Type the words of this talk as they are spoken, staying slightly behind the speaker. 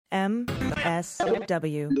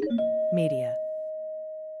MSW Media.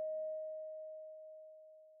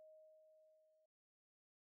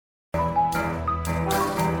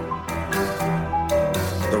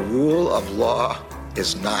 The rule of law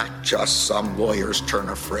is not just some lawyer's turn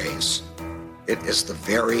of phrase. It is the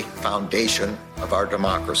very foundation of our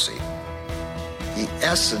democracy. The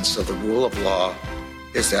essence of the rule of law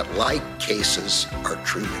is that like cases are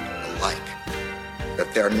treated alike.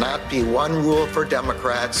 That there not be one rule for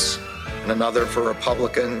Democrats and another for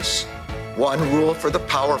Republicans, one rule for the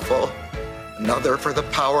powerful, another for the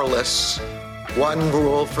powerless, one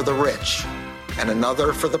rule for the rich and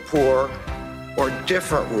another for the poor, or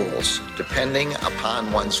different rules depending upon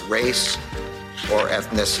one's race or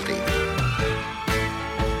ethnicity.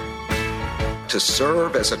 To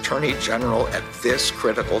serve as Attorney General at this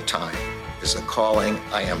critical time is a calling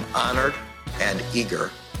I am honored and eager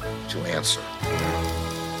to answer.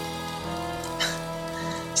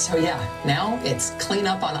 So now it's clean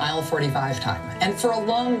up on aisle 45 time. And for a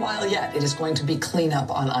long while yet, it is going to be clean up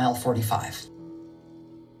on aisle 45.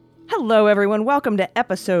 Hello, everyone. Welcome to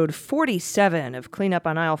episode 47 of Clean Up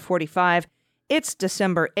on Aisle 45. It's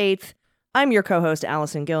December 8th. I'm your co-host,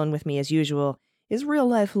 Allison Gillen. With me, as usual, is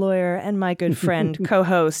real-life lawyer and my good friend,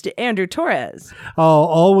 co-host, Andrew Torres. Oh,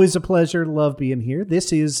 always a pleasure. Love being here.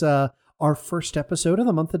 This is our first episode of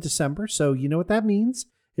the month of December, so you know what that means.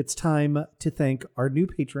 It's time to thank our new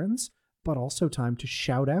patrons, but also time to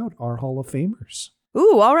shout out our Hall of Famers.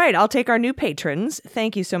 Ooh, all right. I'll take our new patrons.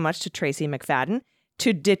 Thank you so much to Tracy McFadden,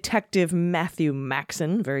 to Detective Matthew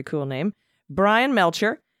Maxon, very cool name, Brian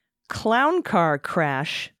Melcher, Clown Car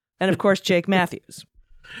Crash, and of course, Jake Matthews.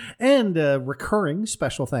 And recurring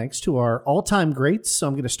special thanks to our all-time greats. So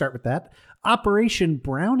I'm going to start with that.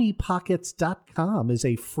 OperationBrowniePockets.com is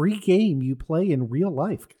a free game you play in real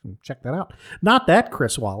life. Check that out. Not that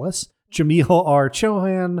Chris Wallace, Jamil R.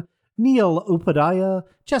 Chohan, Neil Upadhyaya,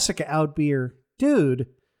 Jessica Outbeer. Dude,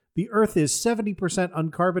 the Earth is 70%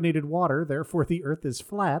 uncarbonated water, therefore the Earth is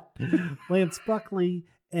flat. Lance Buckley,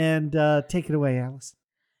 and take it away, Alice.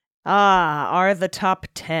 Are the top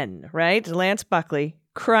 10, right? Lance Buckley,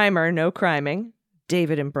 Crimer, no criming.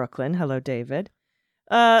 David in Brooklyn. Hello, David.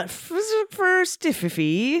 For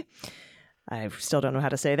Stiffy, I still don't know how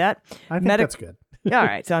to say that. I think that's good. All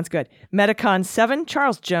right, sounds good. Metacon 7,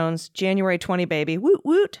 Charles Jones, January 20 baby, woot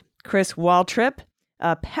woot. Chris Waltrip,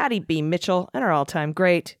 Patty B. Mitchell, and our all-time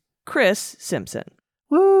great, Chris Simpson.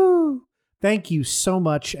 Woo! Thank you so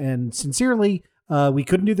much, and sincerely, we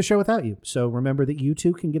couldn't do the show without you. So remember that you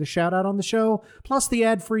too can get a shout out on the show, plus the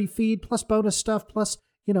ad-free feed, plus bonus stuff, plus,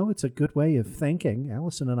 you know, it's a good way of thanking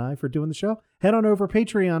Allison and I for doing the show. Head on over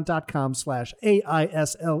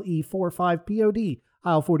patreon.com/AISLE45POD,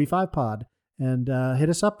 aisle 45 pod, and hit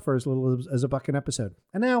us up for as little as $1 an episode.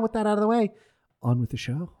 And now with that out of the way, on with the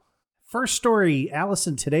show. First story,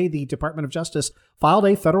 Allison. Today, the Department of Justice filed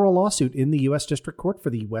a federal lawsuit in the U.S. District Court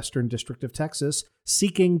for the Western District of Texas,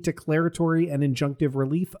 seeking declaratory and injunctive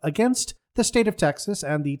relief against the state of Texas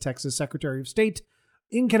and the Texas Secretary of State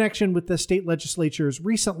in connection with the state legislature's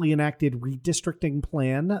recently enacted redistricting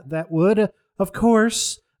plan that would, of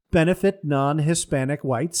course, benefit non-Hispanic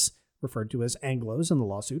whites, referred to as Anglos in the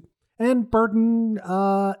lawsuit, and burden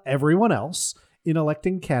everyone else in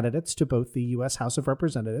electing candidates to both the U.S. House of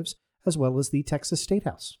Representatives as well as the Texas State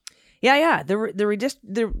House. Yeah. This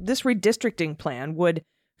redistricting plan would,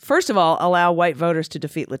 first of all, allow white voters to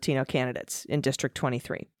defeat Latino candidates in District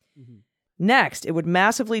 23. Mm-hmm. Next, it would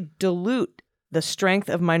massively dilute the strength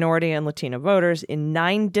of minority and Latino voters in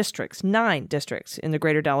 9 districts in the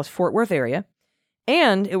greater Dallas-Fort Worth area.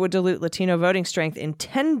 And it would dilute Latino voting strength in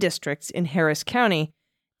 10 districts in Harris County.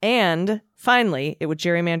 And finally, it would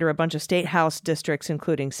gerrymander a bunch of state house districts,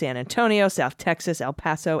 including San Antonio, South Texas, El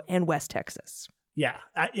Paso, and West Texas. Yeah,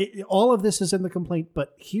 all of this is in the complaint,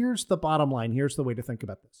 but here's the bottom line. Here's the way to think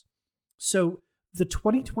about this. So the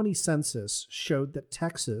 2020 census showed that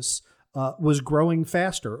Texas was growing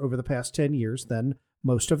faster over the past 10 years than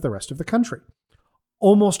most of the rest of the country.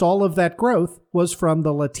 Almost all of that growth was from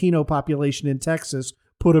the Latino population in Texas.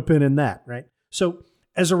 Put a pin in that, right? So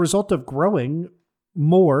as a result of growing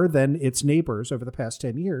more than its neighbors over the past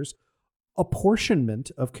 10 years, apportionment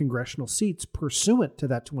of congressional seats pursuant to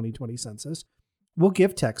that 2020 census will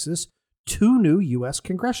give Texas 2 new U.S.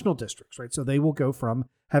 congressional districts, right? So they will go from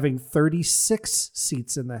having 36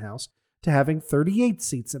 seats in the House to having 38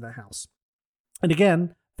 seats in the House. And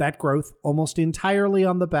again, that growth almost entirely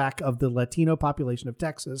on the back of the Latino population of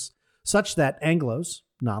Texas, such that Anglos,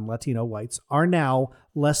 non-Latino whites, are now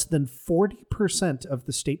less than 40% of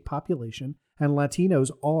the state population, and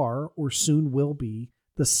Latinos are or soon will be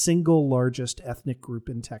the single largest ethnic group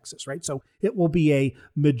in Texas, right? So it will be a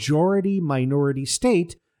majority minority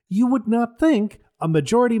state. You would not think a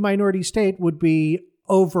majority minority state would be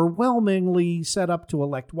overwhelmingly set up to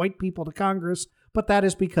elect white people to Congress, but that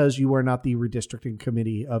is because you are not the redistricting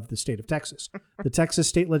committee of the state of Texas. The Texas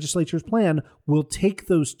state legislature's plan will take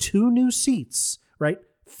those 2 new seats, right,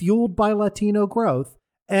 fueled by Latino growth,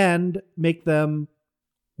 and make them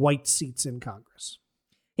white seats in Congress.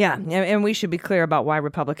 Yeah, and we should be clear about why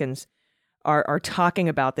Republicans are talking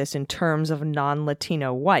about this in terms of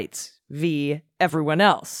non-Latino whites v. everyone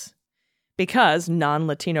else. Because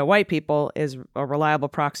non-Latino white people is a reliable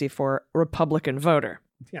proxy for Republican voter.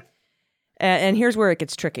 Yeah. And here's where it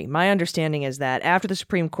gets tricky. My understanding is that after the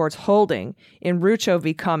Supreme Court's holding in Rucho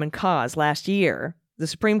v. Common Cause last year, the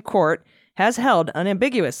Supreme Court has held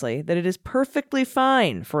unambiguously that it is perfectly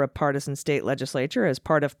fine for a partisan state legislature as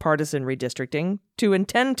part of partisan redistricting to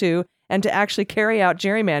intend to and to actually carry out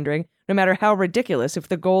gerrymandering, no matter how ridiculous, if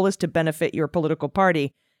the goal is to benefit your political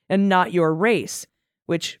party and not your race,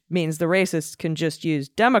 which means the racists can just use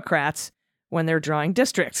Democrats when they're drawing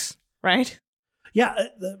districts, right? Yeah,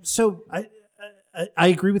 so I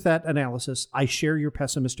agree with that analysis. I share your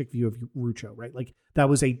pessimistic view of Rucho, right? Like, that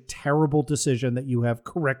was a terrible decision that you have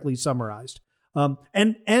correctly summarized.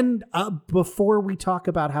 And before we talk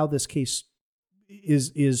about how this case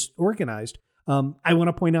is organized, I want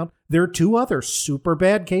to point out there are 2 other super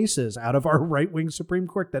bad cases out of our right-wing Supreme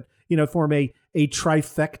Court that, form a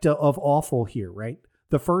trifecta of awful here, right?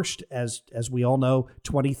 The first, as we all know,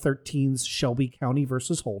 2013's Shelby County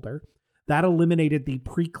versus Holder. That eliminated the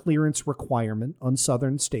pre-clearance requirement on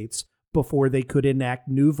southern states before they could enact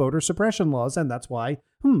new voter suppression laws. And that's why,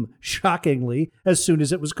 shockingly, as soon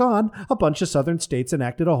as it was gone, a bunch of southern states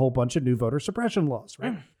enacted a whole bunch of new voter suppression laws,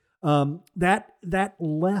 right? That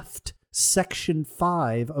left Section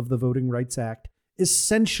 5 of the Voting Rights Act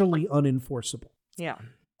essentially unenforceable. Yeah.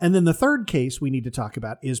 And then the third case we need to talk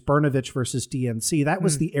about is Brnovich versus DNC. That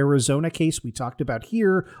was the Arizona case we talked about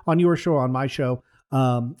here on your show, on my show,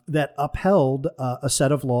 that upheld a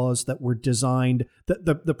set of laws that were designed.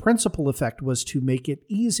 The principal effect was to make it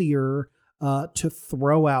easier to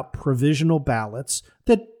throw out provisional ballots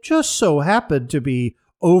that just so happened to be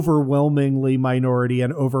overwhelmingly minority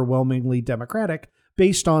and overwhelmingly Democratic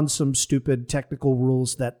based on some stupid technical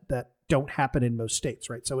rules that don't happen in most states,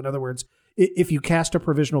 right? So in other words, if you cast a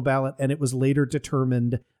provisional ballot and it was later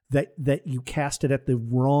determined that you cast it at the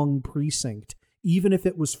wrong precinct, even if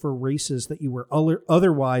it was for races that you were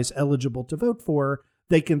otherwise eligible to vote for,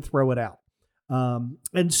 they can throw it out. And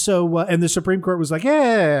the Supreme Court was like,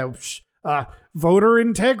 voter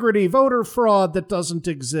integrity, voter fraud that doesn't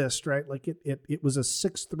exist, right? Like it was a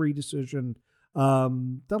 6-3 decision.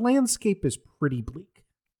 The landscape is pretty bleak.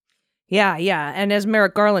 Yeah. And as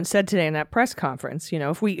Merrick Garland said today in that press conference,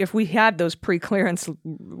 if we had those pre-clearance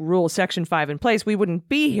rule Section 5 in place, we wouldn't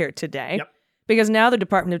be here today. Yep. Because now the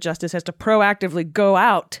Department of Justice has to proactively go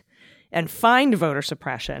out and find voter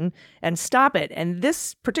suppression and stop it. And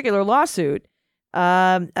this particular lawsuit,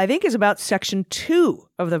 I think, is about Section 2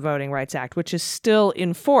 of the Voting Rights Act, which is still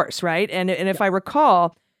in force, right? And if I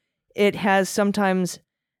recall, it has sometimes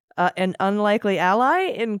an unlikely ally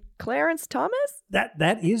in Clarence Thomas.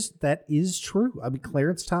 That is true. I mean,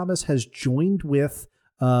 Clarence Thomas has joined with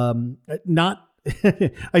not.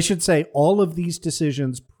 I should say all of these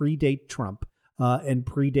decisions predate Trump. And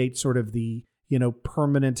predate sort of the,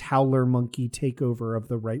 permanent howler monkey takeover of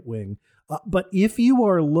the right wing. But if you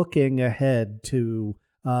are looking ahead to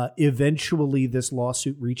eventually this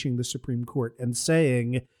lawsuit reaching the Supreme Court and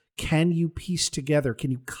saying, can you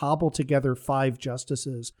cobble together 5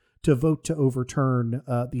 justices to vote to overturn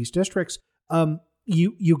these districts?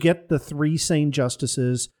 You get the 3 sane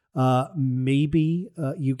justices. Maybe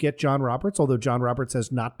you get John Roberts, although John Roberts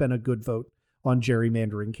has not been a good vote on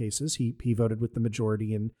gerrymandering cases. He voted with the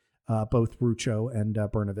majority in both Rucho and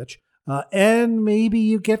Brnovich. And maybe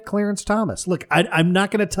you get Clarence Thomas. Look, I'm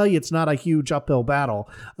not going to tell you it's not a huge uphill battle,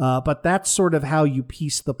 but that's sort of how you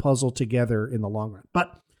piece the puzzle together in the long run.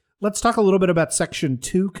 But let's talk a little bit about Section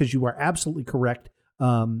 2, because you are absolutely correct.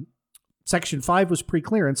 Section 5 was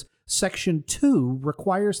pre-clearance. Section 2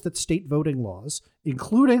 requires that state voting laws,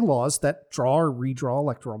 including laws that draw or redraw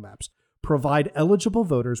electoral maps, provide eligible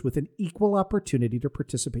voters with an equal opportunity to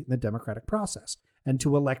participate in the democratic process and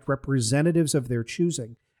to elect representatives of their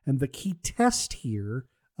choosing. And the key test here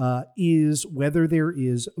is whether there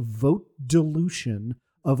is vote dilution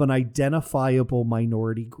of an identifiable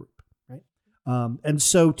minority group, right? And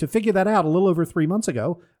so to figure that out, a little over 3 months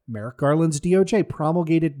ago, Merrick Garland's DOJ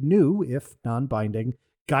promulgated new, if non-binding,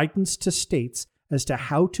 guidance to states as to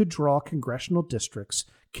how to draw congressional districts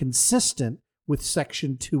consistent with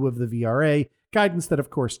Section 2 of the VRA, guidance that, of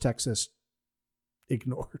course, Texas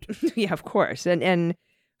ignored. Yeah, of course. And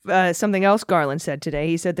something else Garland said today,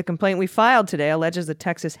 he said the complaint we filed today alleges that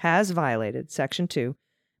Texas has violated Section 2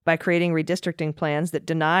 by creating redistricting plans that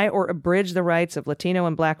deny or abridge the rights of Latino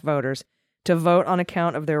and Black voters to vote on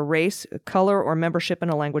account of their race, color, or membership in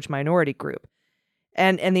a language minority group.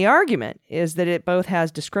 And the argument is that it both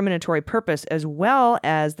has discriminatory purpose as well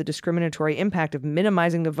as the discriminatory impact of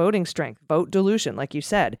minimizing the voting strength, vote dilution, like you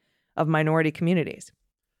said, of minority communities.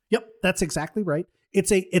 Yep, that's exactly right.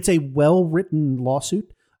 It's a well-written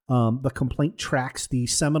lawsuit. The complaint tracks the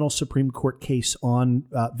seminal Supreme Court case on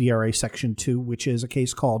VRA Section 2, which is a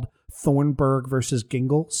case called Thornburg versus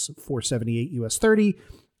Gingles, 478 U.S. 30.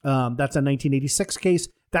 That's a 1986 case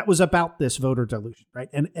that was about this voter dilution, right?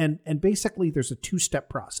 And basically there's a two-step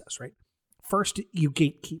process, right? First, you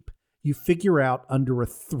gatekeep. You figure out under a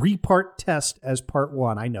 3-part test as part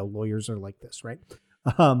 1. I know lawyers are like this, right?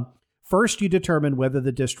 First, you determine whether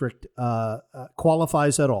the district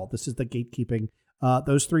qualifies at all. This is the gatekeeping.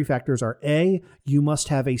 Those 3 factors are A, you must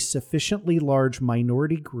have a sufficiently large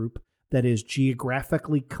minority group that is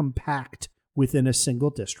geographically compact within a single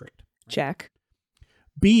district. Check.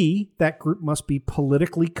 B, that group must be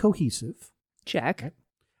politically cohesive. Check. Okay.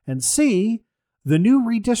 And C, the new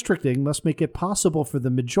redistricting must make it possible for the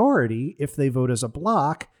majority, if they vote as a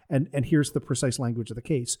block, and here's the precise language of the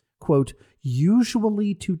case, quote,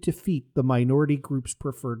 usually to defeat the minority group's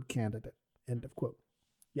preferred candidate, end of quote.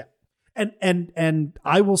 Yeah. And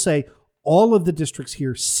I will say all of the districts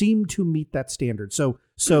here seem to meet that standard.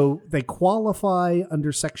 So they qualify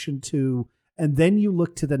under Section 2, and then you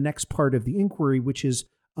look to the next part of the inquiry, which is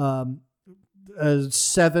a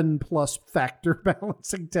 7+ factor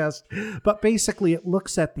balancing test. But basically, it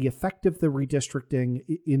looks at the effect of the redistricting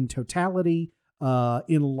in totality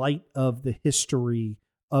in light of the history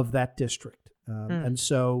of that district. And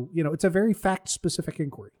so, it's a very fact-specific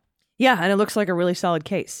inquiry. Yeah, and it looks like a really solid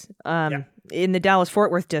case. In the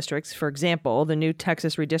Dallas-Fort Worth districts, for example, the new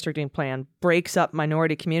Texas redistricting plan breaks up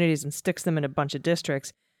minority communities and sticks them in a bunch of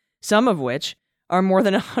districts, some of which are more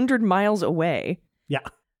than 100 miles away. Yeah.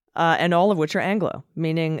 And all of which are Anglo,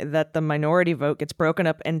 meaning that the minority vote gets broken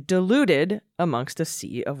up and diluted amongst a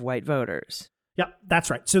sea of white voters. Yeah, that's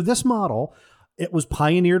right. So this model, it was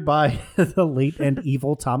pioneered by the late and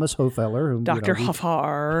evil Thomas Hofeller. Whom, Dr.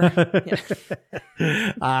 Hoffar.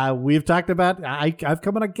 We've talked about, I've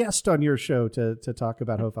come on a guest on your show to talk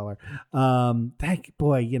about Hofeller.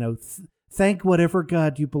 Thank whatever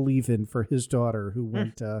God you believe in for his daughter who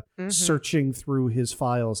went searching through his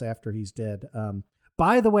files after he's dead.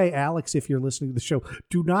 By the way, Alex, if you're listening to the show,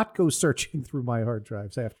 do not go searching through my hard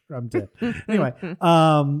drives after I'm dead. Anyway,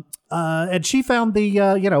 and she found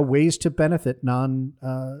the ways to benefit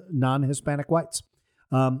non-Hispanic whites.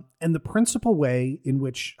 And the principal way in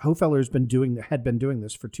which Hofeller had been doing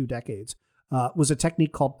this for 2 decades was a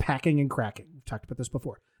technique called packing and cracking. We've talked about this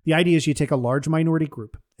before. The idea is you take a large minority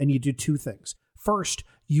group and you do 2 things. First,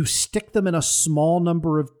 you stick them in a small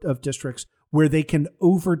number of districts where they can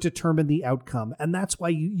overdetermine the outcome. And that's why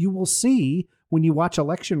you will see when you watch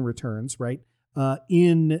election returns, right,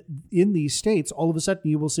 in these states, all of a sudden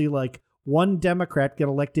you will see like one Democrat get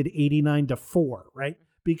elected 89-4, right?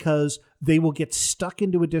 Because they will get stuck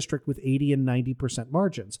into a district with 80 and 90%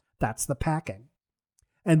 margins. That's the packing.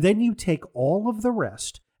 And then you take all of the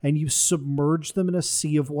rest and you submerge them in a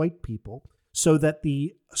sea of white people so that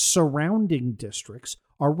the surrounding districts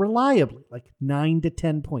are reliably like 9 to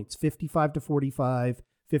 10 points, 55-45,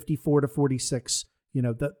 54-46.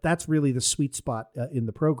 That's really the sweet spot in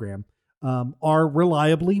the program, are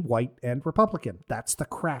reliably white and Republican. That's the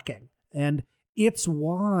cracking. And it's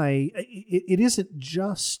why it isn't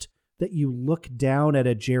just that you look down at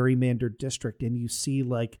a gerrymandered district and you see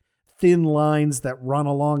like thin lines that run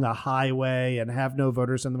along a highway and have no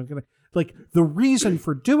voters in them. Like the reason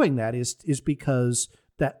for doing that is because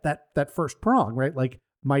that first prong, right? Like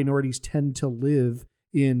minorities tend to live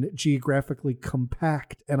in geographically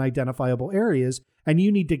compact and identifiable areas, and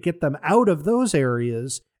you need to get them out of those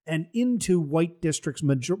areas and into white districts,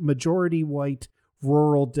 majority white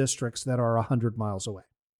rural districts that are 100 miles away.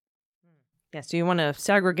 Yeah, so you want to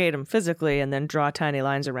segregate them physically and then draw tiny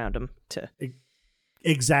lines around them to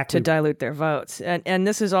dilute their votes. And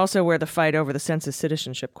this is also where the fight over the census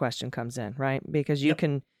citizenship question comes in, right? Because you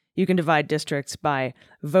can divide districts by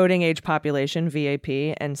voting age population, VAP,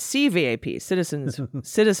 and CVAP,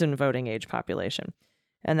 citizen voting age population.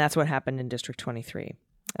 And that's what happened in District 23.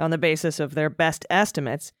 On the basis of their best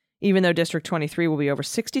estimates, even though District 23 will be over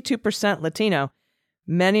 62% Latino,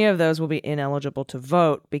 many of those will be ineligible to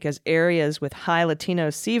vote because areas with high Latino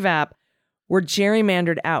CVAP were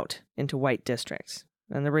gerrymandered out into white districts.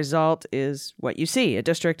 And the result is what you see, a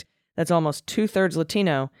district that's almost 2/3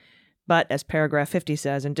 Latino. But as paragraph 50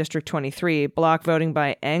 says, in District 23, block voting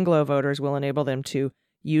by Anglo voters will enable them to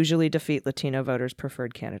usually defeat Latino voters'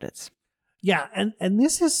 preferred candidates. Yeah, and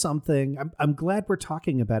this is something, I'm glad we're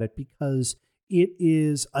talking about it, because it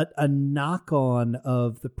is a knock-on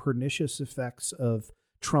of the pernicious effects of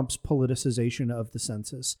Trump's politicization of the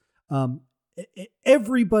census.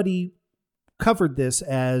 Everybody covered this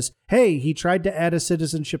as, hey, he tried to add a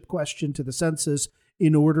citizenship question to the census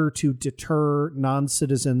in order to deter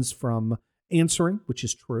non-citizens from answering, which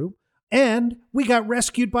is true. And we got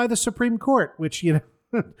rescued by the Supreme Court, which,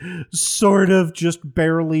 sort of just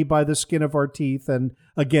barely by the skin of our teeth. And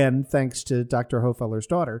again, thanks to Dr. Hofeller's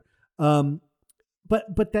daughter.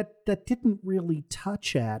 But that didn't really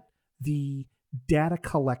touch at the data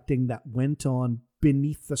collecting that went on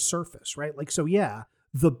beneath the surface, right? Like, so yeah,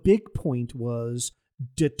 the big point was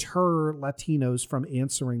deter Latinos from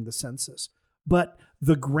answering the census. But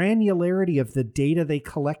the granularity of the data they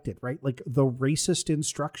collected, right? Like the racist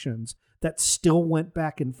instructions that still went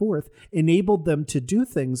back and forth enabled them to do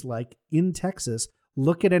things like in Texas,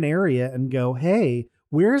 look at an area and go, hey,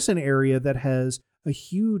 where's an area that has a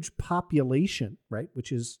huge population, right?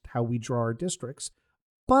 Which is how we draw our districts.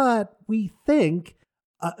 But we think,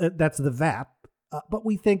 that's the VAP, but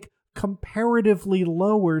we think comparatively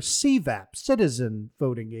lower CVAP, citizen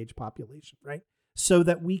voting age population, right? So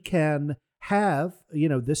that we can have,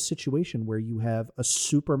 this situation where you have a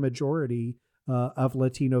super majority of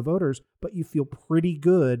Latino voters, but you feel pretty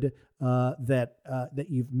good that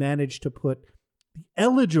you've managed to put the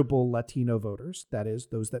eligible Latino voters, that is,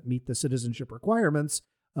 those that meet the citizenship requirements,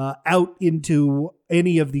 out into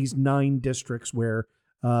any of these 9 districts where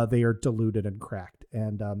they are diluted and cracked.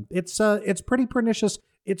 And it's pretty pernicious.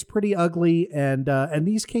 It's pretty ugly. And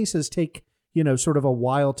these cases take, sort of a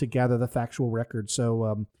while to gather the factual record.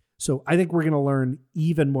 So I think we're going to learn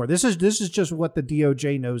even more. This is just what the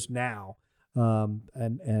DOJ knows now. And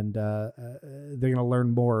they're going to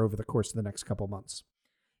learn more over the course of the next couple of months.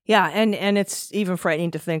 Yeah, and it's even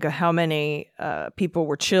frightening to think of how many people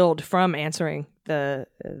were chilled from answering the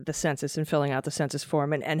census and filling out the census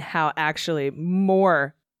form, and how actually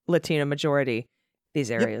more Latino majority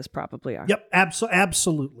these areas probably are. Yep,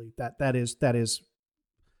 absolutely. That is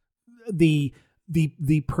the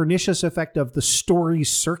pernicious effect of the story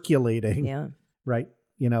circulating. Yeah. Right.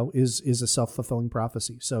 Is a self-fulfilling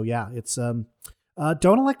prophecy. So yeah, it's don't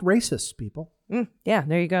elect racists, people. Yeah,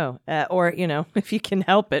 there you go. Or, if you can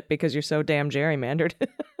help it because you're so damn gerrymandered.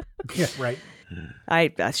 Yeah, right.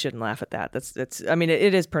 I shouldn't laugh at that.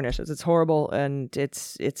 It is pernicious. It's horrible, and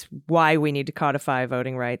it's why we need to codify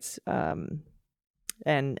voting rights. And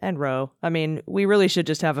Roe. We really should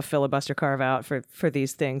just have a filibuster carve out for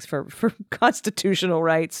these things, for constitutional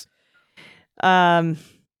rights. And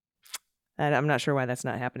I'm not sure why that's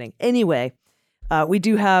not happening. Anyway, we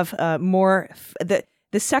do have more.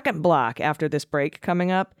 The second block after this break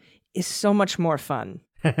coming up is so much more fun.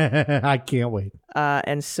 I can't wait.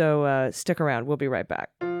 And so stick around. We'll be right back.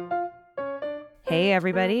 Hey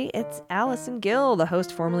everybody, it's Allison Gill, the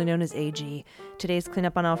host formerly known as AG. Today's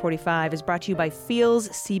Cleanup on Aisle 45 is brought to you by Feels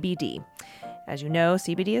CBD. As you know,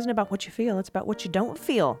 CBD isn't about what you feel, it's about what you don't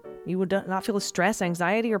feel. You would not feel stress,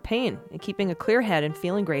 anxiety, or pain. And keeping a clear head and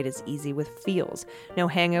feeling great is easy with Feels. No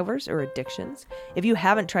hangovers or addictions. If you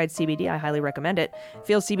haven't tried CBD, I highly recommend it.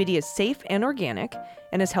 Feels CBD is safe and organic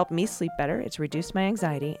and has helped me sleep better. It's reduced my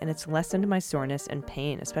anxiety and it's lessened my soreness and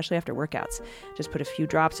pain, especially after workouts. Just put a few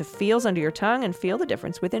drops of Feels under your tongue and feel the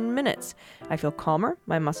difference within minutes. I feel calmer,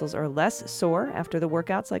 my muscles are less sore after the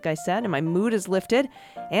workouts, like I said, and my mood is lifted,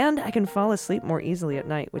 and I can fall asleep more easily at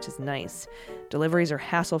night, which is nice. Deliveries are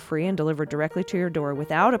hassle-free and delivered directly to your door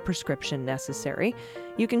without a prescription necessary.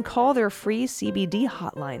 You can call their free CBD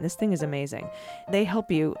hotline. This thing is amazing. They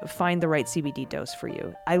help you find the right CBD dose for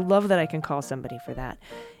you. I love that I can call somebody for that.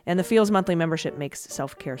 And the Feels monthly membership makes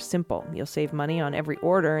self-care simple. You'll save money on every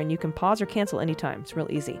order, and you can pause or cancel anytime. It's real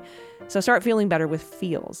easy. So start feeling better with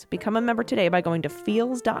Feels. Become a member today by going to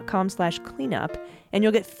feels.com/cleanup, and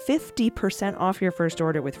you'll get 50% off your first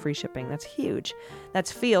order with free shipping. That's huge.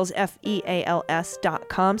 That's Feels,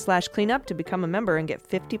 FEALS.com/cleanup to become a member and get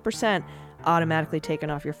 50% automatically taken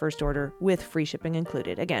off your first order with free shipping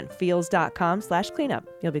included. Again, feels.com/cleanup.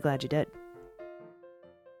 You'll be glad you did.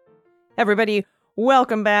 Everybody,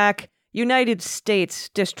 welcome back. United States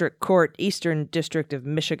District Court, Eastern District of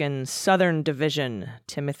Michigan, Southern Division.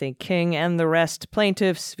 Timothy King and the rest.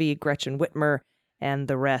 Plaintiffs v. Gretchen Whitmer and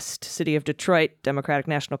the rest. City of Detroit, Democratic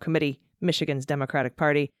National Committee, Michigan's Democratic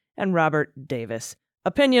Party, and Robert Davis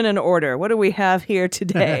opinion and order. What do we have here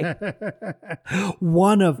today?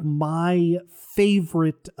 One of my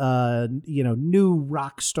favorite, new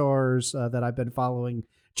rock stars that I've been following,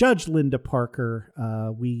 Judge Linda Parker.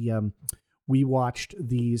 We watched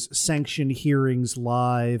these sanction hearings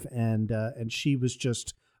live, and she was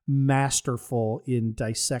just masterful in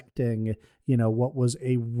dissecting, what was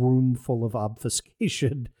a room full of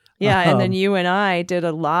obfuscation. Yeah, and then you and I did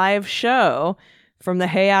a live show from the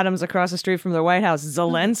Hay Adams across the street from the White House.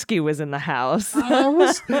 Zelensky was in the house.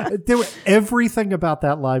 Everything about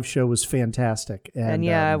that live show was fantastic. And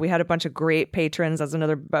we had a bunch of great patrons. That's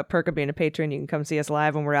another perk of being a patron. You can come see us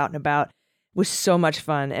live when we're out and about. It was so much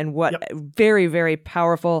fun. And very, very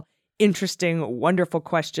powerful, interesting, wonderful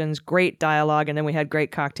questions, great dialogue. And then we had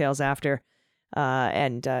great cocktails after.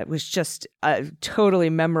 It was just a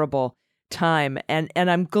totally memorable time. And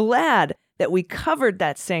I'm glad that we covered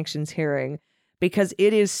that sanctions hearing, because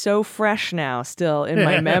it is so fresh now still in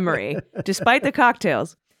my memory, despite the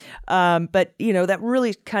cocktails. But, that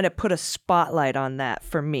really kind of put a spotlight on that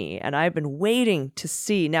for me. And I've been waiting to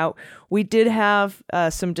see. Now, we did have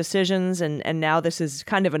some decisions, and now this is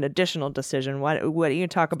kind of an additional decision. What do you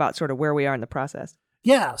talk about sort of where we are in the process?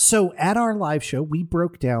 Yeah. So at our live show, we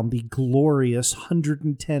broke down the glorious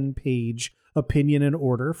 110-page opinion and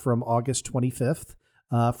order from August 25th.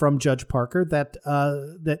 From Judge Parker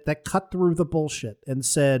that cut through the bullshit and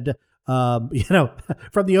said, from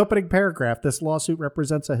the opening paragraph, this lawsuit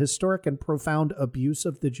represents a historic and profound abuse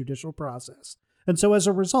of the judicial process. And so as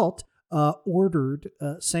a result, ordered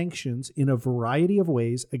sanctions in a variety of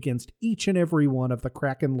ways against each and every one of the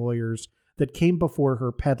Kraken lawyers that came before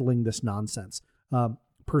her peddling this nonsense,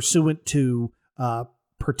 pursuant to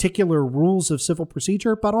particular rules of civil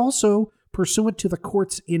procedure, but also pursuant to the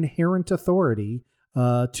court's inherent authority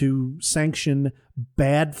to sanction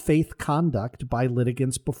bad faith conduct by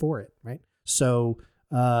litigants before it, right? So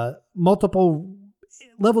multiple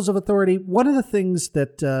levels of authority. One of the things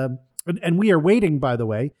that, and we are waiting, by the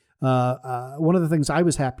way, one of the things I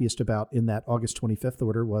was happiest about in that August 25th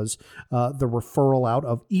order was the referral out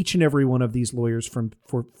of each and every one of these lawyers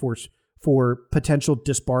for potential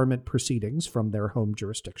disbarment proceedings from their home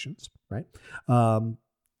jurisdictions, right?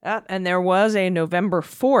 And there was a November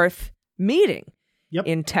 4th meeting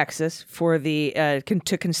in Texas for the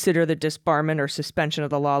to consider the disbarment or suspension of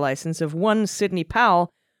the law license of one Sidney Powell,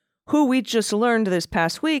 who we just learned this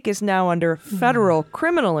past week is now under federal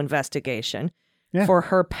criminal investigation for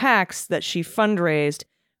her PACs that she fundraised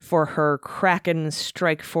for her Kraken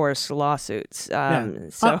Strike Force lawsuits. So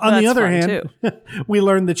on the other hand, we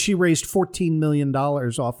learned that she raised $14 million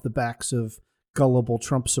off the backs of gullible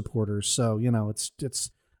Trump supporters. So,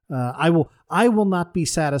 it's I will not be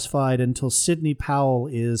satisfied until Sidney Powell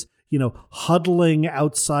is, huddling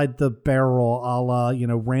outside the barrel a la,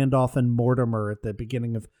 Randolph and Mortimer at the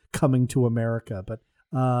beginning of Coming to America. But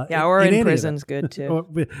or in prison's good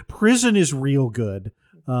too. Prison is real good.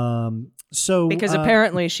 Because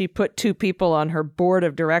apparently she put two people on her board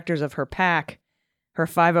of directors of her PAC, her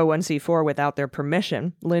 501c4, without their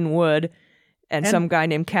permission, Lynn Wood and some guy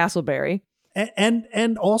named Castleberry.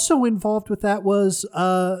 And also involved with that was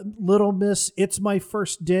Little Miss It's My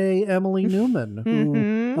First Day, Emily Newman,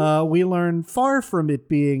 who we learned, far from it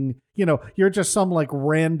being, you're just some like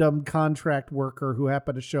random contract worker who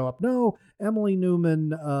happened to show up. No, Emily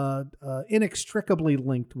Newman inextricably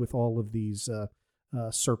linked with all of these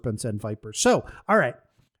serpents and vipers. So, all right.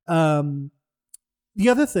 The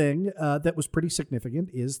other thing that was pretty significant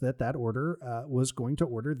is that order was going to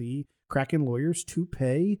order the Kraken lawyers to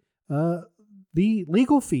pay the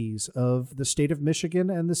legal fees of the state of Michigan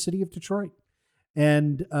and the city of Detroit.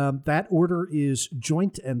 And that order is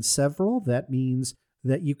joint and several. That means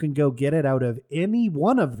that you can go get it out of any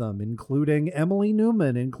one of them, including Emily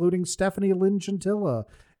Newman, including Stephanie Lynn Gentilla,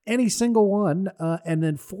 any single one, and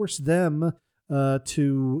then force them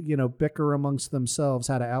to, bicker amongst themselves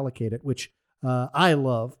how to allocate it, which I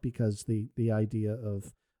love, because the idea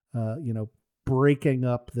of, breaking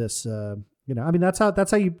up this,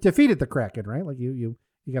 that's how you defeated the Kraken, right? Like you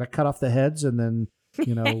got to cut off the heads and then,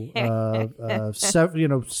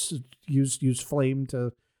 use flame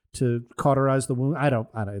to cauterize the wound. I don't.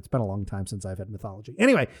 It's been a long time since I've had mythology.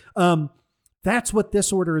 Anyway, that's what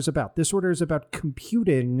this order is about. This order is about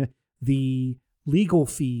computing the legal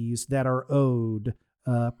fees that are owed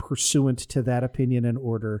pursuant to that opinion and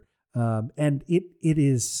order. And it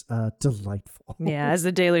is delightful. Yeah, as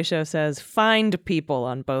the Daily Show says, find people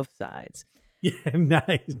on both sides. Yeah,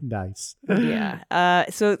 nice. Yeah.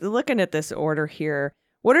 So looking at this order here,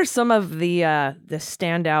 what are some of the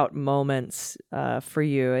standout moments for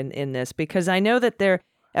you in this? Because I know that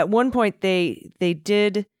at one point they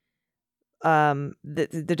did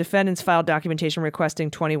the defendants filed documentation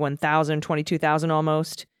requesting $22,000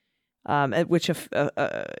 almost, which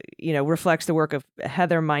reflects the work of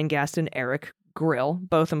Heather Meingast and Eric Grill,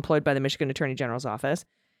 both employed by the Michigan Attorney General's office.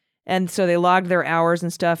 And so they logged their hours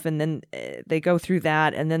and stuff, and then they go through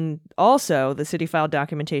that. And then also the city filed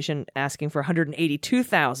documentation asking for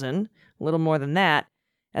 $182,000, a little more than that.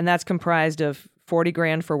 And that's comprised of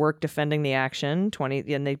 $40,000 for work defending the action,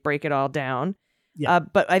 20, and they break it all down. Yeah.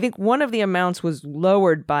 But I think one of the amounts was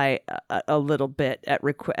lowered by a little bit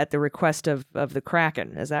at the request of the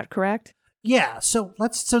Kraken. Is that correct? Yeah. So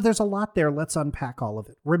there's a lot there. Let's unpack all of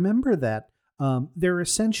it. Remember that there are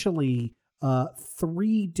essentially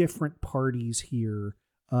 3 different parties here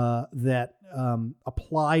that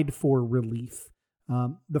applied for relief.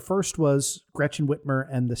 The first was Gretchen Whitmer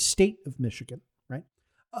and the state of Michigan, right?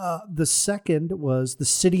 The second was the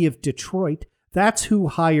city of Detroit. That's who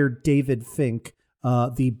hired David Fink,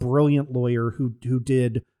 the brilliant lawyer who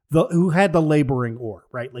had the laboring oar,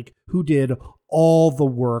 right? Like who did all the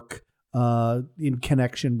work in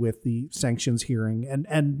connection with the sanctions hearing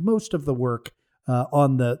and most of the work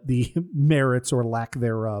on the merits or lack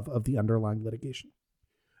thereof of the underlying litigation.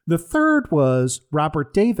 The third was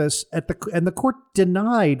Robert Davis and the court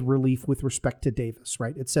denied relief with respect to Davis,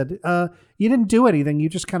 right? It said, you didn't do anything. You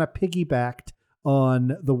just kind of piggybacked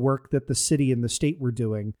on the work that the city and the state were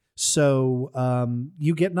doing. So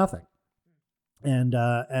you get nothing. And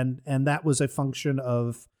that was a function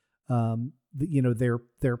of,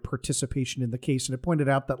 their participation in the case. And it pointed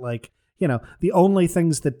out that the only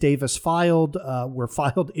things that Davis filed were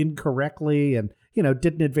filed incorrectly and,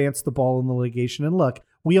 didn't advance the ball in the litigation. And look,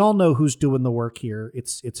 we all know who's doing the work here.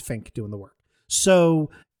 It's Fink doing the work.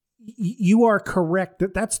 So you are correct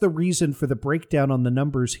that's the reason for the breakdown on the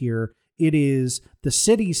numbers here. It is the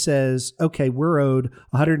city says, okay, we're owed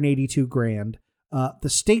 $182,000. The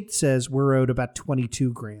state says we're owed about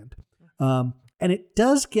 $22,000. And it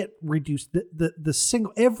does get reduced. The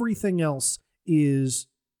single, everything else is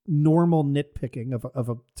normal nitpicking of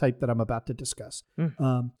a type that I'm about to discuss.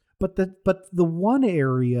 But the one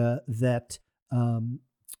area that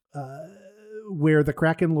where the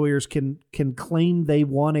Kraken lawyers can claim they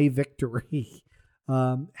won a victory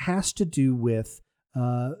has to do with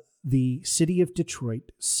the city of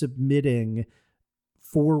Detroit submitting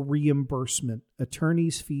for reimbursement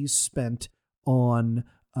attorney's fees spent on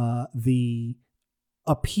the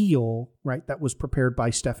appeal, right, that was prepared by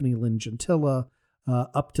Stephanie Lynn Gentilla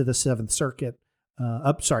up to the Seventh Circuit,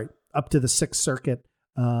 up to the Sixth Circuit,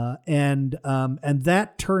 and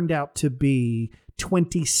that turned out to be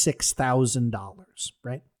 $26,000,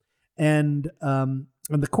 right? And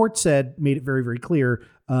the court made it very, very clear.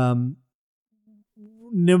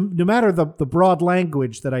 No matter the broad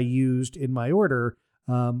language that I used in my order,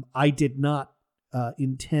 I did not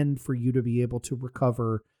intend for you to be able to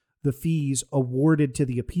recover the fees awarded to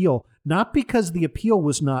the appeal, not because the appeal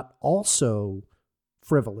was not also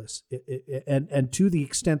frivolous. And to the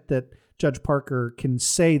extent that Judge Parker can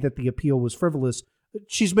say that the appeal was frivolous,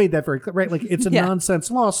 she's made that very clear, right? Like it's a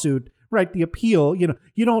nonsense lawsuit, right? The appeal,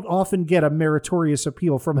 you don't often get a meritorious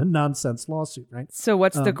appeal from a nonsense lawsuit, right? So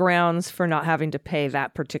what's the grounds for not having to pay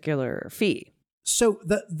that particular fee? So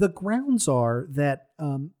the grounds are that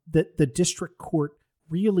that the district court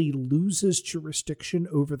really loses jurisdiction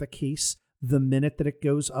over the case the minute that it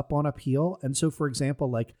goes up on appeal. And so, for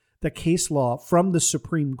example, like the case law from the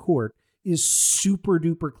Supreme Court is super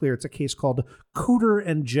duper clear. It's a case called Cooter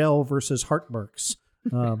and Gel versus Hartmarks.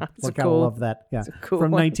 I love that. Yeah, cool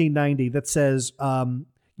from one. 1990 that says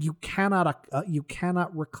you cannot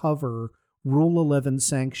recover Rule 11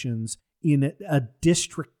 sanctions in a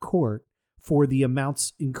district court for the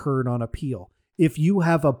amounts incurred on appeal. If you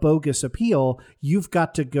have a bogus appeal, you've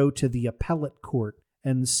got to go to the appellate court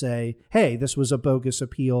and say, hey, this was a bogus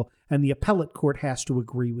appeal, and the appellate court has to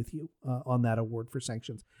agree with you on that award for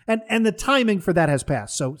sanctions. And the timing for that has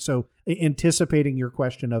passed. So anticipating your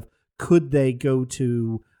question of could they go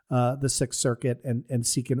to the Sixth Circuit and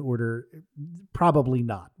seek an order? Probably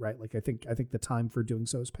not, right? Like I think the time for doing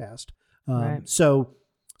so has passed. Right. So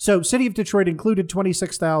City of Detroit included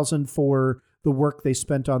 $26,000 for the work they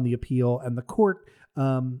spent on the appeal, and the court.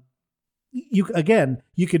 You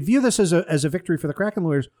could view this as a victory for the Kraken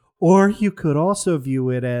lawyers, or you could also view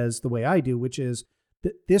it as the way I do, which is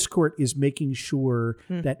that this court is making sure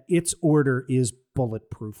that its order is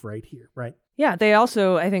bulletproof right here, right? Yeah, they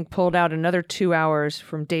also, I think, pulled out another 2 hours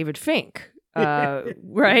from David Fink,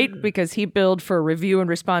 right? Because he billed for review and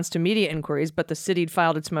response to media inquiries, but the city had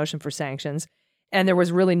filed its motion for sanctions, and there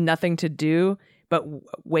was really nothing to do but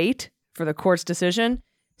wait for the court's decision.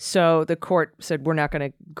 So the court said, we're not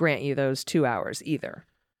going to grant you those 2 hours either.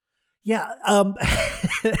 Yeah,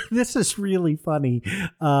 this is really funny.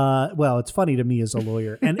 Well, it's funny to me as a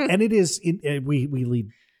lawyer, and it is. We lead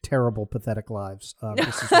terrible, pathetic lives.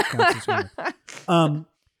 This is what counts as humor.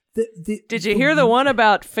 Did you hear the one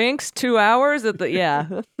about Fink's 2 hours at the? Yeah,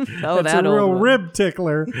 that's that a real old one. rib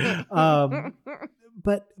tickler.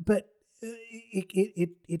 But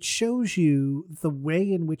it shows you the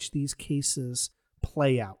way in which these cases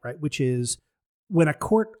play out, right? Which is when a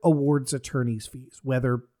court awards attorney's fees,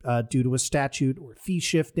 whether due to a statute or fee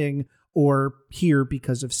shifting, or here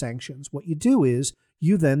because of sanctions, what you do is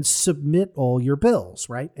you then submit all your bills,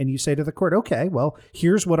 right? And you say to the court, okay, well,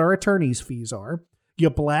 here's what our attorney's fees are. You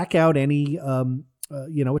black out any,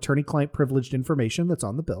 attorney-client privileged information that's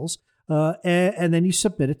on the bills, and then you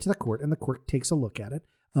submit it to the court, and the court takes a look at it.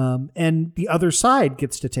 And the other side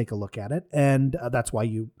gets to take a look at it, and that's why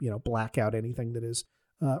you black out anything that is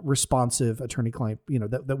responsive attorney-client,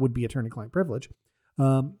 that would be attorney-client privilege.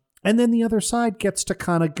 And then the other side gets to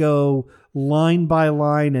kind of go line by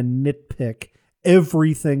line and nitpick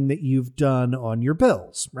everything that you've done on your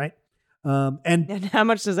bills, right? And how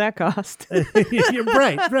much does that cost?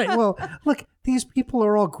 Right. Well, look, these people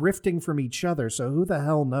are all grifting from each other, so who the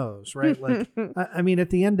hell knows, right? Like, I mean,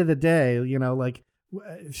 at the end of the day,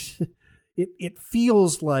 it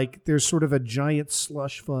feels like there's sort of a giant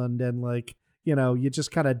slush fund, and you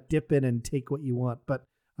just kind of dip in and take what you want. But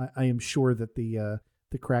I am sure that the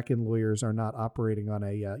Kraken lawyers are not operating on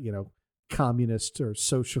a communist or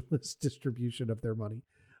socialist distribution of their money.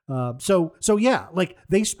 So yeah,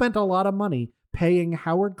 they spent a lot of money paying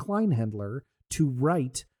Howard Kleinhendler to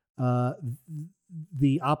write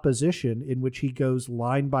the opposition, in which he goes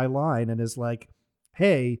line by line and is like,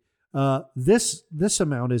 hey, this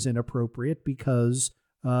amount is inappropriate because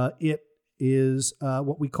it is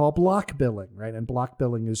what we call block billing, right? And block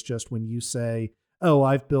billing is just when you say, oh,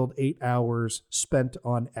 I've billed 8 hours spent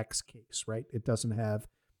on X case, right? It doesn't have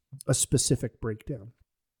a specific breakdown.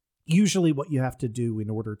 Usually what you have to do in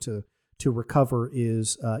order to recover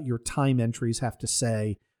is your time entries have to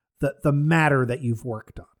say the matter that you've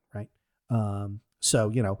worked on, right?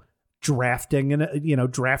 So, drafting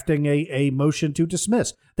a motion to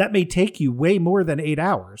dismiss, that may take you way more than 8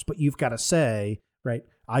 hours, but you've got to say, right,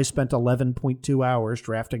 I spent 11.2 hours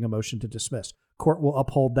drafting a motion to dismiss. Court will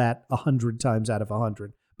uphold that 100 times out of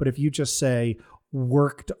 100. But if you just say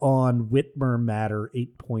worked on Whitmer matter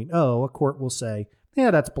 8.0, a court will say, yeah,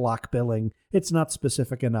 that's block billing. It's not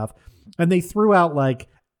specific enough. And they threw out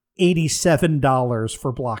 $87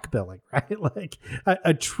 for block billing, right?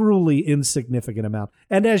 A truly insignificant amount.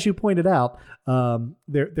 And as you pointed out,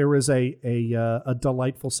 there was a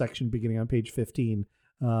delightful section beginning on page 15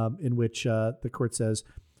 in which the court says,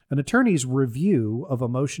 an attorney's review of a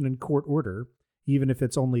motion in court order, even if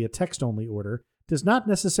it's only a text-only order, does not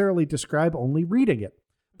necessarily describe only reading it.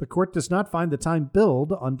 The court does not find the time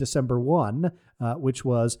billed on December 1, which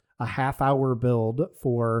was a half-hour billed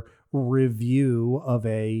for review of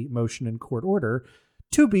a motion in court order,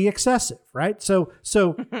 to be excessive, right? So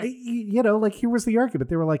here was the argument.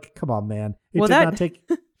 They were like, come on, man. It did not take...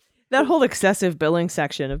 That whole excessive billing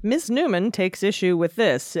section of Miss Newman takes issue with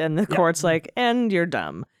this, and the court's like, and you're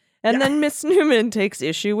dumb. And then Miss Newman takes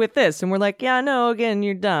issue with this, and we're like, yeah, no, again,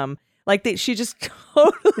 you're dumb. She just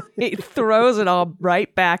totally throws it all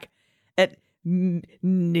right back at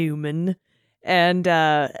Newman. And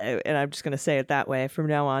I'm just going to say it that way from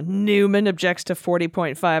now on. Newman objects to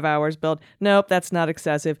 40.5 hours billed. Nope, that's not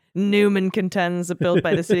excessive. Newman contends that billed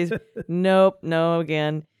by the cities. Nope, no,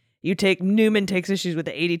 again. Newman takes issues with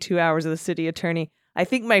the 82 hours of the city attorney. I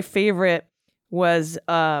think my favorite was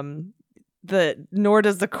nor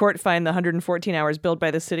does the court find the 114 hours billed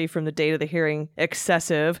by the city from the date of the hearing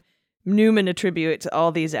excessive. Newman attributes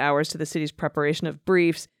all these hours to the city's preparation of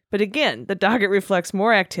briefs. But again, the docket reflects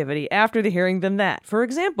more activity after the hearing than that. For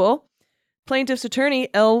example, plaintiff's attorney,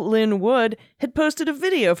 L. Lynn Wood, had posted a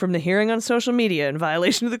video from the hearing on social media in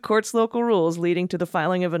violation of the court's local rules, leading to the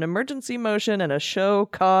filing of an emergency motion and a show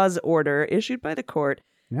cause order issued by the court.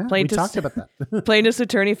 Yeah, we talked about that. Plaintiff's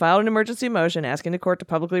attorney filed an emergency motion asking the court to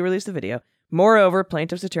publicly release the video. Moreover,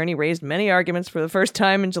 plaintiff's attorney raised many arguments for the first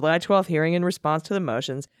time in July 12th hearing in response to the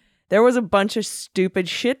motions. There was a bunch of stupid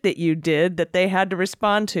shit that you did that they had to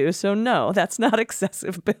respond to. So no, that's not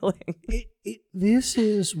excessive billing. This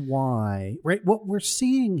is why, right? What we're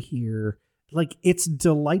seeing here, it's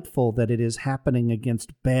delightful that it is happening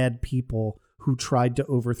against bad people who tried to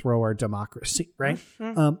overthrow our democracy, right?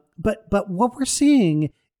 Mm-hmm. But what we're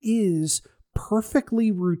seeing is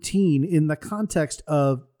perfectly routine in the context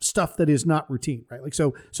of stuff that is not routine, right?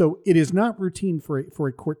 So it is not routine for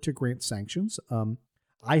a court to grant sanctions.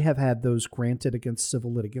 I have had those granted against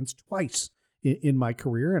civil litigants twice in my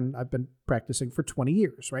career, and I've been practicing for 20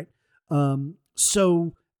 years, right? Not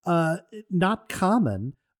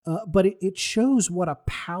common, but it shows what a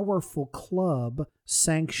powerful club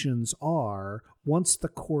sanctions are once the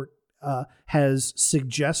court has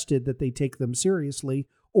suggested that they take them seriously,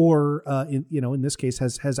 or in this case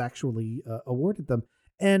has actually awarded them.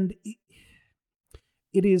 And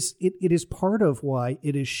it is part of why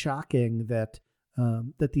it is shocking that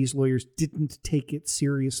these lawyers didn't take it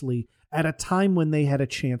seriously at a time when they had a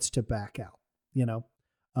chance to back out.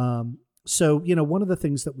 So one of the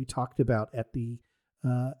things that we talked about at the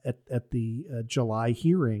July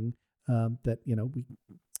hearing that we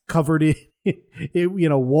covered it,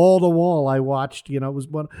 wall to wall. I watched. It was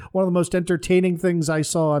one of the most entertaining things I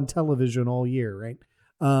saw on television all year. Right?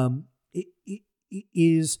 It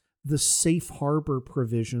is the safe harbor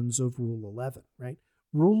provisions of Rule 11. Right?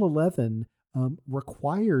 Rule 11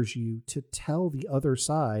 requires you to tell the other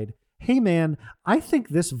side, hey, man, I think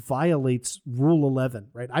this violates Rule 11,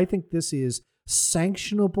 right? I think this is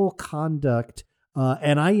sanctionable conduct,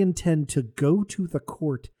 and I intend to go to the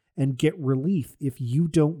court and get relief if you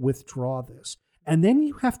don't withdraw this. And then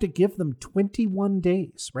you have to give them 21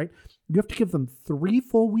 days, right? You have to give them 3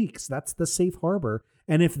 full weeks. That's the safe harbor.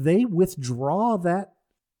 And if they withdraw that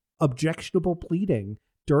objectionable pleading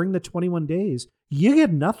during the 21 days, you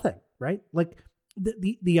get nothing, right? Like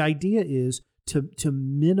the idea is to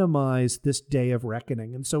minimize this day of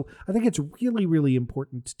reckoning. And so I think it's really, really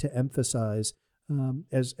important to emphasize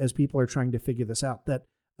as people are trying to figure this out that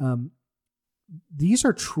these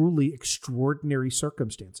are truly extraordinary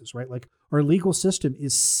circumstances, right? Like our legal system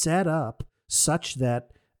is set up such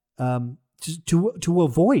that to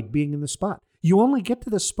avoid being in the spot. You only get to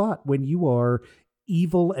the spot when you are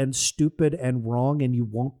evil and stupid and wrong and you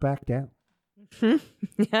won't back down.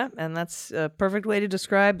 Yeah, and that's a perfect way to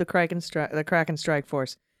describe the Kraken Strike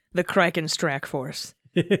Force. The Kraken Strike Force.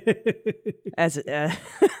 As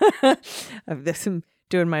I'm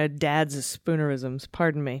doing my dad's spoonerisms.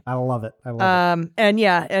 Pardon me. I love it. I love it.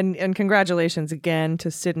 And congratulations again to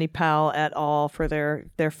Sidney Powell et al. For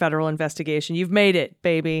their federal investigation. You've made it,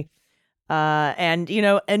 baby. And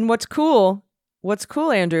what's cool,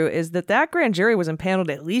 Andrew, is that grand jury was impaneled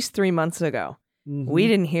at least 3 months ago. Mm-hmm. We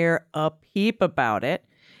didn't hear a peep about it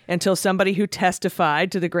until somebody who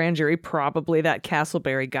testified to the grand jury, probably that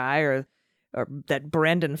Castleberry guy or that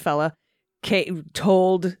Brendan fella,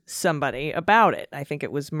 told somebody about it. I think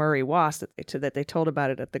it was Murray Wass that they told about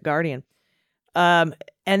it at The Guardian. And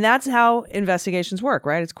that's how investigations work,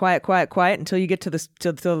 right? It's quiet until you get to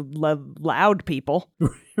the loud people.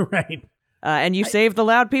 Right. And you save the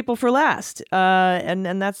loud people for last.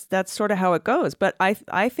 And that's sort of how it goes. But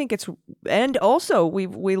I think it's, and also we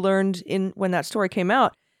learned when that story came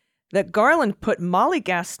out that Garland put Molly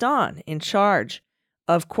Gaston in charge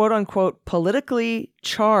of quote unquote politically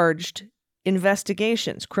charged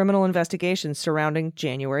investigations, criminal investigations surrounding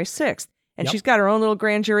January 6th. And she's got her own little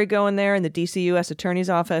grand jury going there in the DC U.S. Attorney's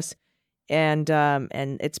Office. And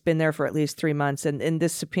it's been there for at least 3 months. And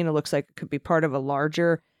this subpoena looks like it could be part of a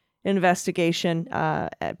larger investigation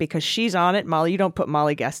because she's on it. Molly, you don't put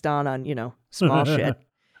Molly Gaston on, small shit.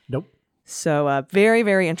 Nope. So very,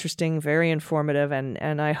 very interesting, very informative.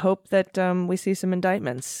 And I hope that we see some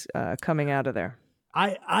indictments coming out of there.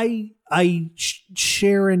 I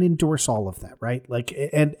share and endorse all of that, right? Like,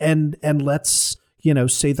 and let's,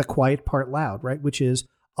 say the quiet part loud, right? Which is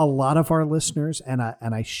a lot of our listeners, and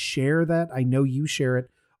I share that. I know you share it,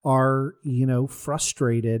 are,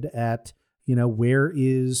 frustrated at, where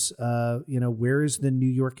is the New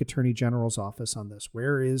York Attorney General's office on this?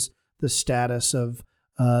 Where is the status of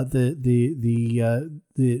the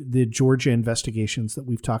Georgia investigations that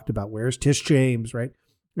we've talked about? Where's Tish James, right?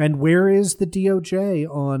 And where is the DOJ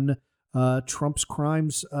on Trump's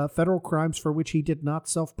crimes, federal crimes for which he did not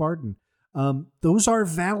self-pardon? Those are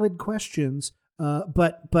valid questions,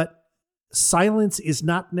 but silence is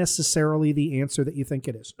not necessarily the answer that you think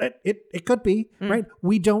it is. It could be, right?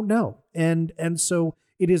 We don't know. And so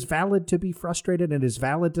it is valid to be frustrated. It is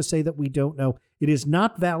valid to say that we don't know. It is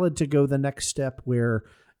not valid to go the next step where,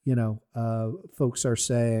 folks are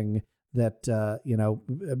saying that,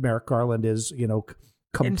 Merrick Garland is,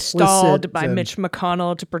 installed by Mitch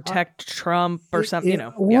McConnell to protect Trump or something,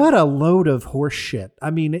 What a load of horse shit.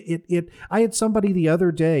 I mean, I had somebody the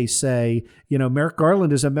other day say, Merrick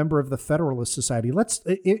Garland is a member of the Federalist Society.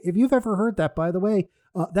 If you've ever heard that, by the way,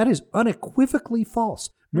 that is unequivocally false.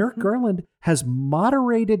 Merrick Garland has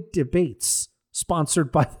moderated debates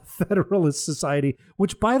sponsored by the Federalist Society,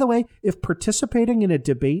 which, by the way, if participating in a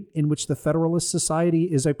debate in which the Federalist Society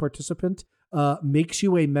is a participant makes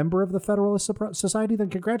you a member of the Federalist Society, then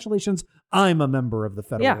congratulations, I'm a member of the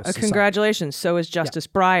Federalist Society. Congratulations. So is Justice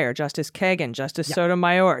Breyer, Justice Kagan, Justice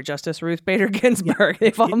Sotomayor, Justice Ruth Bader Ginsburg.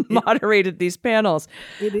 They've all moderated these panels.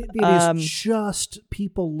 It is just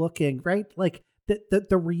people looking, right? Like,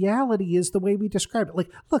 the reality is the way we describe it.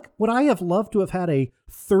 Like, look, would I have loved to have had a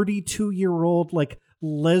 32-year-old, like,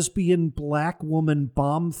 lesbian black woman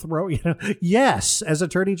bomb throw? Yes, as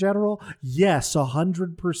Attorney General, yes,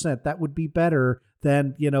 100%. That would be better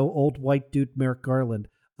than, old white dude Merrick Garland.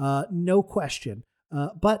 No question.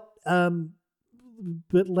 But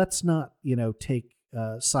let's not, take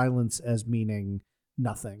silence as meaning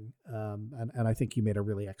nothing. And I think you made a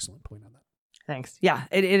really excellent point on that. Thanks. Yeah,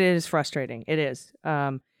 it is frustrating. It is.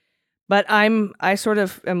 But I sort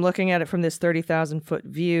of am looking at it from this 30,000 foot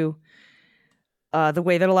view, the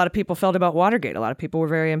way that a lot of people felt about Watergate. A lot of people were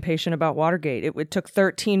very impatient about Watergate. It took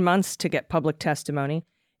 13 months to get public testimony.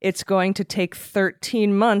 It's going to take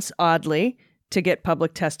 13 months, oddly, to get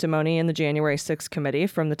public testimony in the January 6th committee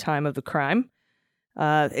from the time of the crime.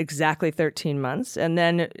 Exactly 13 months. And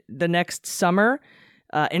then the next summer,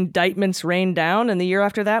 indictments rained down, and the year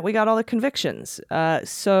after that, we got all the convictions.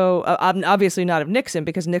 So obviously not of Nixon,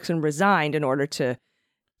 because Nixon resigned in order to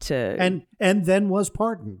and then was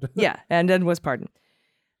pardoned. Yeah, and then was pardoned.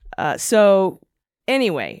 So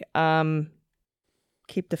anyway,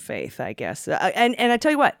 keep the faith, I guess. And I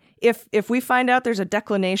tell you what, if we find out there's a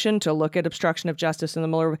declination to look at obstruction of justice in the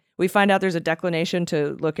Mueller, we find out there's a declination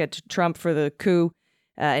to look at Trump for the coup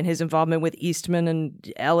and his involvement with Eastman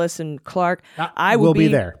and Ellis and Clark, I will be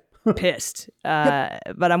there. Pissed.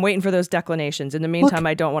 But I'm waiting for those declinations. In the meantime,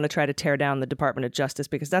 I don't want to try to tear down the Department of Justice,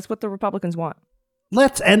 because that's what the Republicans want.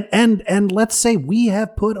 Let's say we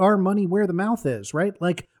have put our money where the mouth is, right?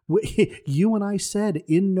 Like you and I said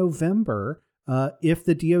in November, if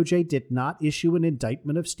the DOJ did not issue an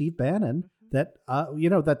indictment of Steve Bannon, that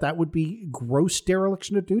that would be gross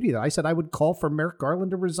dereliction of duty. That I said I would call for Merrick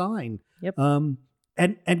Garland to resign. Yep.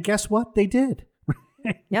 And guess what? They did.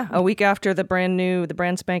 Yeah, a week after the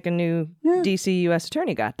brand spanking new DC U.S.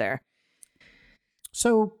 attorney got there.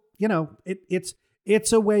 So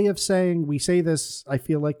it's a way of saying, we say this. I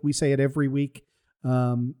feel like we say it every week.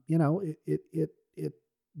 Where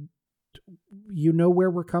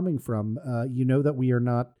we're coming from. That we are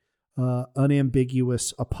not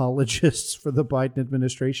unambiguous apologists for the Biden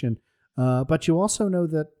administration. But you also know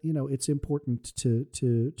that, it's important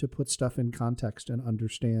to put stuff in context and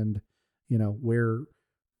understand, where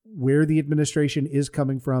the administration is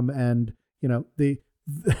coming from, and, the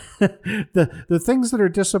things that are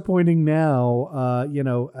disappointing now,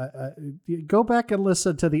 go back and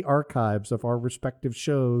listen to the archives of our respective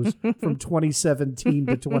shows from 2017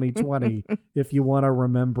 to 2020 if you want a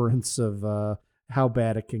remembrance of how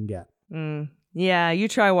bad it can get. Yeah, you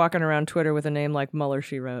try walking around Twitter with a name like Mueller,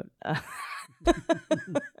 she wrote.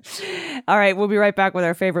 All right, we'll be right back with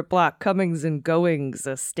our favorite block, Comings and Goings.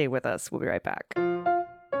 Stay with us. We'll be right back.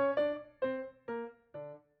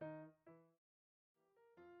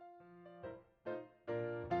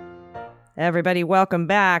 Everybody, welcome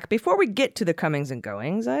back. Before we get to the comings and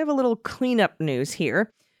goings, I have a little cleanup news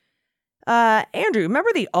here. Andrew,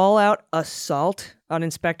 remember the all-out assault on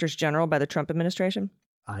inspectors general by the Trump administration?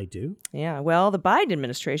 I do. Yeah, well, the Biden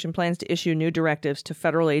administration plans to issue new directives to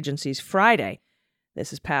federal agencies Friday.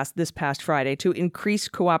 This past Friday, to increase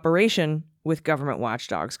cooperation with government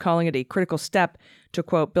watchdogs, calling it a critical step to,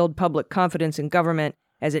 quote, build public confidence in government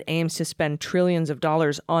as it aims to spend trillions of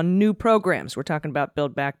dollars on new programs. We're talking about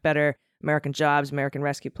Build Back Better, American Jobs, American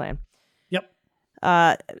Rescue Plan. Yep.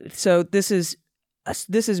 So this is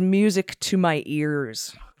music to my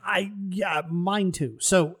ears. Mine too.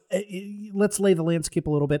 So let's lay the landscape a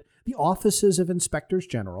little bit. The offices of inspectors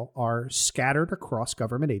general are scattered across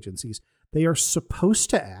government agencies. They are supposed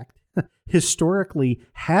to act, historically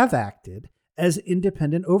have acted, as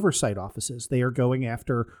independent oversight offices. They are going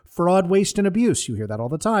after fraud, waste, and abuse. You hear that all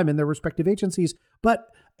the time in their respective agencies. But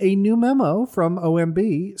a new memo from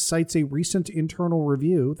OMB cites a recent internal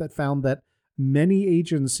review that found that many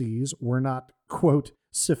agencies were not, quote,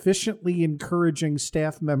 sufficiently encouraging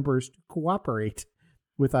staff members to cooperate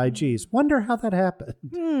with IGs. Wonder how that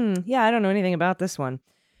happened. Yeah, I don't know anything about this one.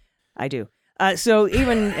 I do. So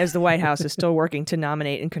even as the White House is still working to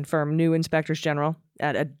nominate and confirm new inspectors general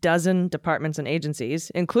at a dozen departments and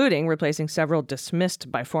agencies, including replacing several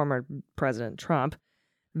dismissed by former President Trump,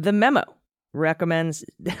 the memo recommends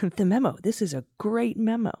this is a great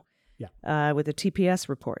memo. Yeah. With the TPS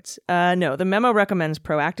reports. The memo recommends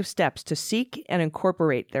proactive steps to seek and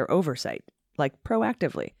incorporate their oversight, like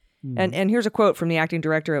proactively. And here's a quote from the acting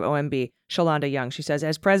director of OMB, Shalonda Young. She says,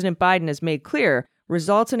 as President Biden has made clear,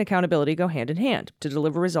 Results and accountability go hand in hand. To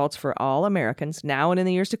deliver results for all Americans now and in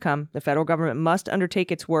the years to come, the federal government must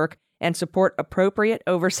undertake its work and support appropriate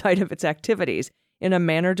oversight of its activities in a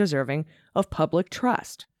manner deserving of public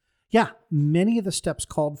trust. Yeah, many of the steps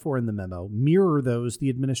called for in the memo mirror those the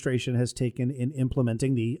administration has taken in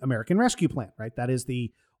implementing the American Rescue Plan, right? That is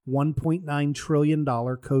the $1.9 trillion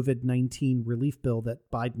COVID-19 relief bill that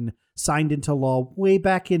Biden signed into law way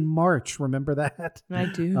back in March. Remember that? I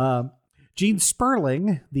do. Gene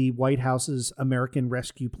Sperling, the White House's American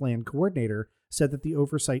Rescue Plan coordinator, said that the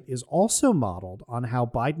oversight is also modeled on how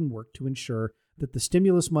Biden worked to ensure that the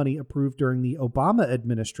stimulus money approved during the Obama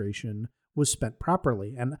administration was spent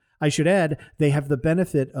properly. And I should add, they have the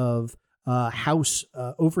benefit of House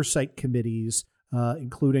oversight committees,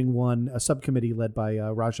 including a subcommittee led by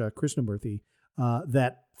Raja Krishnamurthy,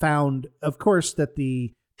 that found, of course, that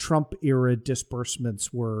the Trump-era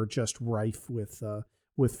disbursements were just rife with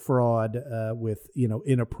fraud, with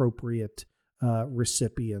inappropriate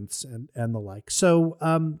recipients and the like. So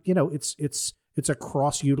it's a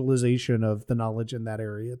cross utilization of the knowledge in that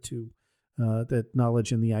area to the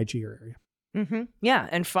knowledge in the IG area. Mm-hmm. Yeah,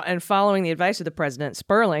 and following the advice of the president,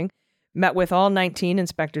 Sperling met with all 19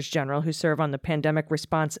 inspectors general who serve on the Pandemic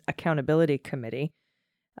Response Accountability Committee,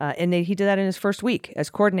 and he did that in his first week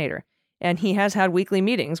as coordinator. And he has had weekly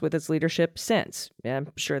meetings with its leadership since.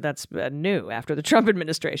 I'm sure that's new after the Trump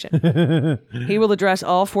administration. He will address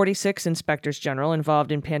all 46 inspectors general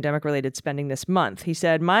involved in pandemic-related spending this month. He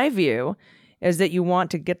said, "My view is that you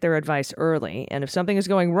want to get their advice early, and if something is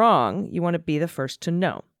going wrong, you want to be the first to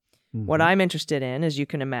know. Mm-hmm. What I'm interested in, as you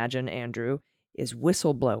can imagine, Andrew, is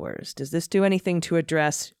whistleblowers. Does this do anything to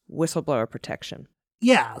address whistleblower protection?"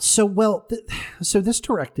 Yeah, so this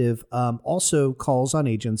directive also calls on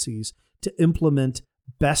agencies to implement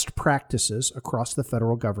best practices across the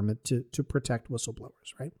federal government to protect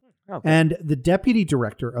whistleblowers, right? Okay. And the deputy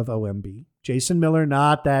director of OMB, Jason Miller,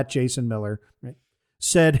 not that Jason Miller, right,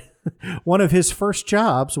 said one of his first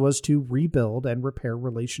jobs was to rebuild and repair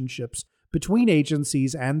relationships between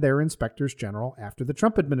agencies and their inspectors general after the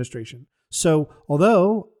Trump administration. So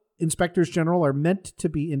although inspectors general are meant to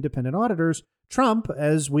be independent auditors, Trump,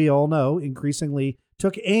 as we all know, increasingly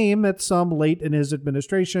took aim at some late in his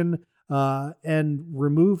administration and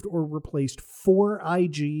removed or replaced 4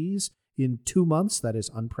 IGs in 2 months. That is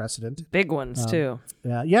unprecedented. Big ones, too.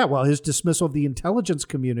 Yeah, well, his dismissal of the intelligence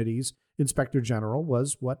community's inspector general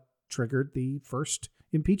was what triggered the first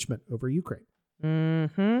impeachment over Ukraine.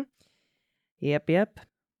 Mm-hmm. Yep.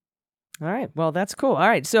 All right. Well, that's cool. All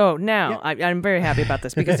right. So now I'm very happy about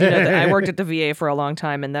this because I worked at the VA for a long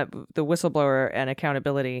time, and that the whistleblower and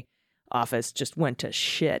accountability office just went to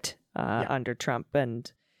shit under Trump.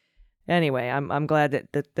 And anyway, I'm glad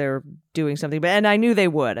that they're doing something. And I knew they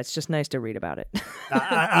would. It's just nice to read about it.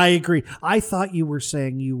 I agree. I thought you were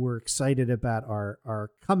saying you were excited about our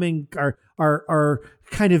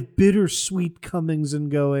kind of bittersweet comings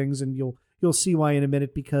and goings, and you'll see why in a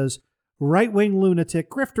minute, because right-wing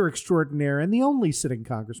lunatic, grifter extraordinaire, and the only sitting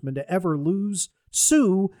congressman to ever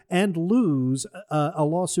sue and lose a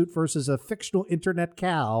lawsuit versus a fictional internet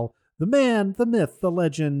cow, the man, the myth, the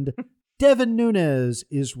legend, Devin Nunes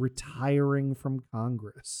is retiring from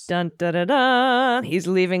Congress. Dun, dun, dun, dun. He's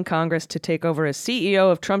leaving Congress to take over as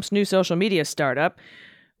CEO of Trump's new social media startup,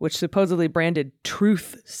 which supposedly branded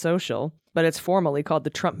Truth Social, but it's formally called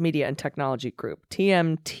the Trump Media and Technology Group,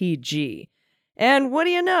 TMTG. And what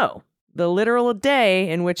do you know? The literal day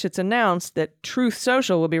in which it's announced that Truth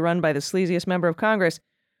Social will be run by the sleaziest member of Congress,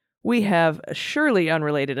 we have a surely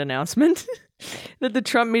unrelated announcement that the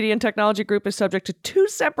Trump Media and Technology Group is subject to 2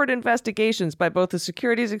 separate investigations by both the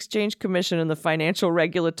Securities Exchange Commission and the Financial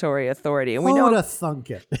Regulatory Authority. And we know to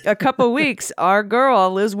thunk it. A couple weeks, our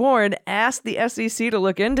girl, Liz Warren, asked the SEC to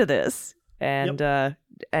look into this. And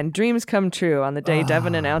dreams come true on the day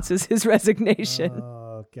Devin announces his resignation.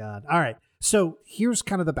 Oh, God. All right. So here's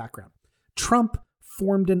kind of the background. Trump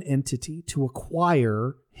formed an entity to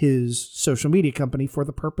acquire his social media company for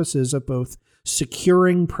the purposes of both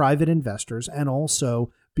securing private investors and also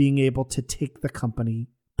being able to take the company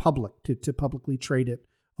public, to publicly trade it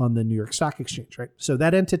on the New York Stock Exchange, right? So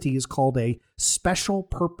that entity is called a Special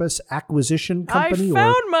Purpose Acquisition Company. I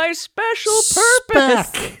found my special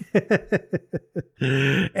purpose.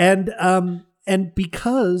 And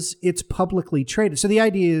because it's publicly traded, so the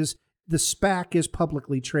idea is the SPAC is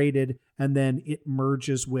publicly traded, and then it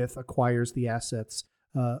merges with, acquires the assets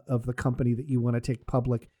of the company that you want to take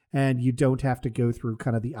public, and you don't have to go through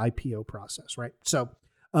kind of the IPO process, right? So,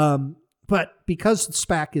 but because the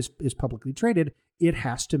SPAC is publicly traded, it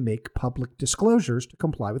has to make public disclosures to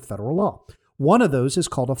comply with federal law. One of those is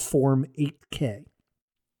called a Form 8K.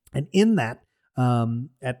 And in that,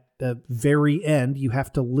 At the very end, you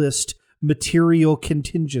have to list material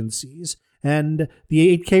contingencies. And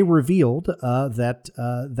the 8K revealed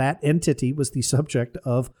that entity was the subject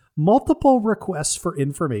of multiple requests for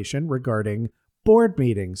information regarding board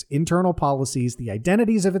meetings, internal policies, the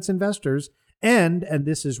identities of its investors, and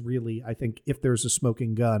this is really, I think, if there's a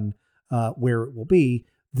smoking gun, where it will be,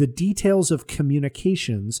 the details of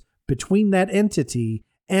communications between that entity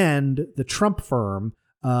and the Trump firm.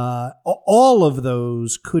 All of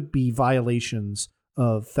those could be violations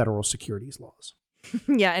of federal securities laws.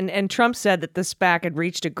 Yeah, and Trump said that the SPAC had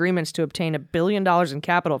reached agreements to obtain $1 billion in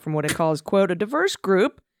capital from what it calls, quote, a diverse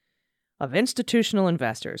group of institutional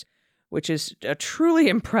investors, which is a truly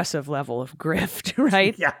impressive level of grift,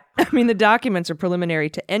 right? Yeah. I mean, the documents are preliminary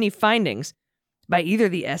to any findings by either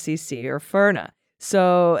the SEC or FIRNA.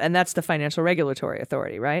 So, and that's the Financial Regulatory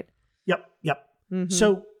Authority, right? Yep. Mm-hmm.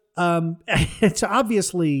 So it's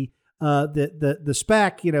obviously the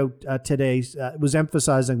SPAC, today was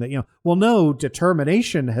emphasizing that, well, no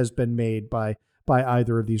determination has been made by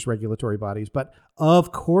either of these regulatory bodies, but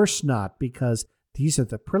of course not, because these are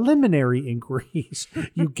the preliminary inquiries.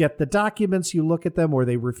 You get the documents, you look at them, or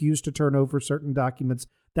they refuse to turn over certain documents.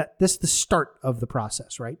 This is the start of the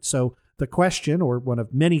process, right? So the question, or one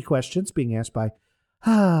of many questions being asked by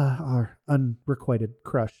our unrequited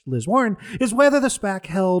crush, Liz Warren, is whether the SPAC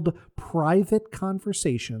held private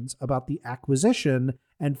conversations about the acquisition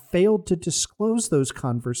and failed to disclose those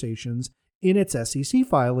conversations in its SEC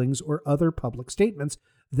filings or other public statements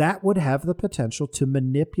that would have the potential to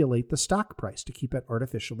manipulate the stock price to keep it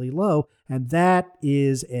artificially low. And that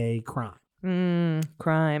is a crime.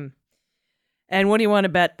 Crime. And what do you want to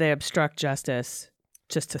bet they obstruct justice?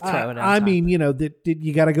 Just to throw it out. I mean, you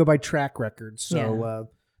got to go by track records. So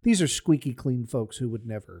these are squeaky clean folks who would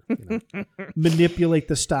never manipulate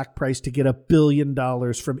the stock price to get $1 billion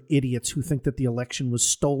from idiots who think that the election was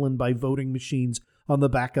stolen by voting machines on the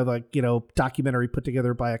back of a documentary put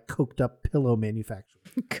together by a coked up pillow manufacturer.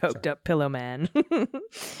 Coked up pillow man.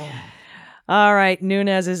 All right,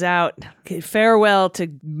 Nunes is out. Farewell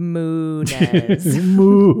to Moonez.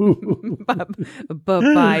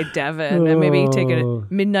 Bye, Devin. And maybe take a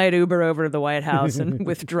midnight Uber over to the White House and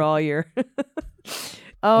withdraw your...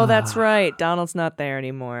 Oh, that's right. Donald's not there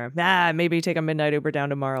anymore. Maybe take a midnight Uber down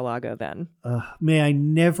to Mar-a-Lago then. May I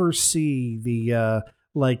never see the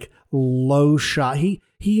low shot. He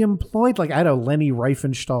employed Lenny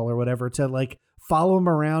Riefenstahl or whatever to follow him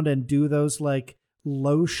around and do those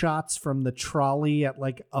low shots from the trolley at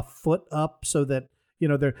a foot up, so that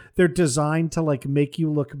they're designed to make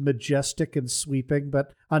you look majestic and sweeping,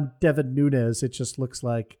 but on Devin Nunes it just looks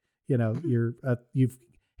like you've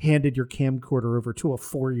handed your camcorder over to a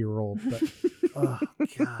 4-year-old. But oh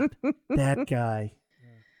god, that guy.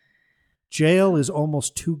 Jail is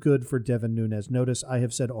almost too good for Devin Nunes. Notice I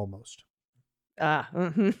have said almost.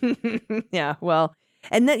 Yeah, well,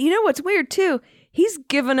 and then what's weird too, he's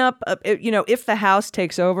given up, if the House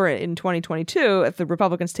takes over in 2022, if the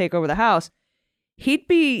Republicans take over the House, he'd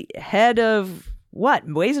be head of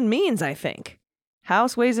Ways and Means, I think.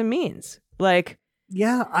 House Ways and Means.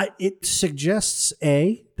 It suggests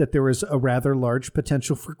A, that there is a rather large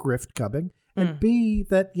potential for grift coming, and B,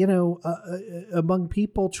 that, among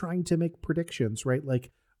people trying to make predictions, right?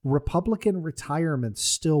 Republican retirements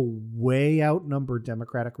still way outnumber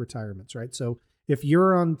Democratic retirements, right? So if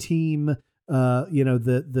you're on team,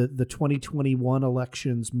 the 2021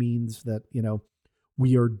 elections means that,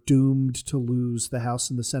 we are doomed to lose the House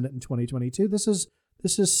and the Senate in 2022. This is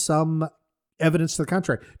some evidence to the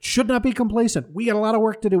contrary. Should not be complacent. We got a lot of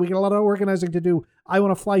work to do. We got a lot of organizing to do. I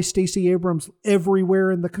want to fly Stacey Abrams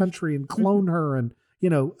everywhere in the country and clone her, and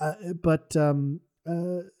but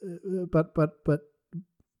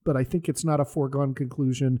I think it's not a foregone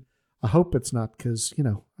conclusion. I hope it's not, because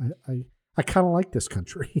I kind of like this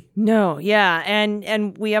country. No, yeah,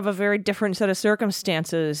 and we have a very different set of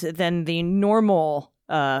circumstances than the normal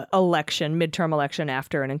midterm election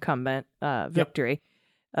after an incumbent victory.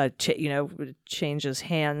 Changes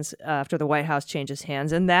hands after the White House changes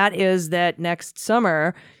hands. And that is that next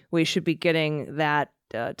summer, we should be getting that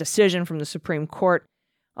decision from the Supreme Court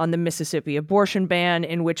on the Mississippi abortion ban,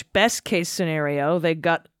 in which best case scenario, they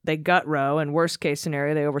gut Roe, and worst case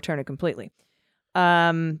scenario, they overturn it completely,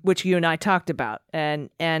 which you and I talked about.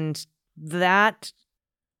 And that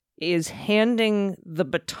is handing the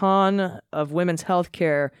baton of women's health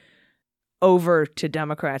care over to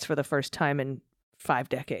Democrats for the first time in 5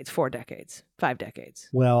 decades.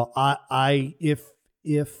 Well,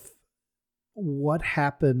 if what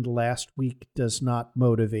happened last week does not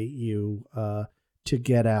motivate you to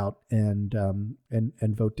get out and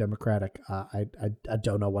vote Democratic, I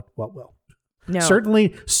don't know what will. No.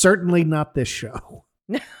 Certainly not this show.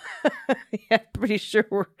 Yeah, pretty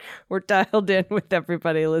sure we're dialed in with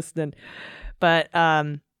everybody listening. But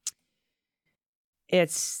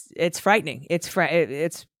it's frightening. It's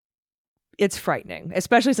frightening,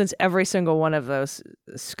 especially since every single one of those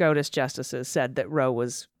SCOTUS justices said that Roe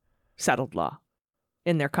was settled law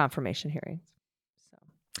in their confirmation hearings. So.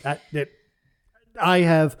 I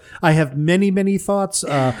have many thoughts.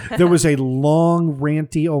 There was a long,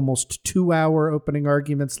 ranty, almost 2-hour opening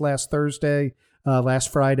arguments last Friday,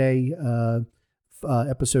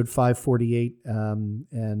 episode 548,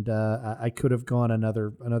 and I could have gone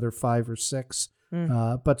another 5 or 6,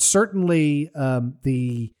 but certainly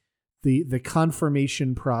the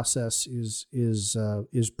confirmation process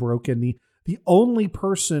is broken. The only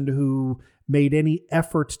person who made any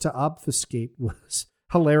effort to obfuscate was,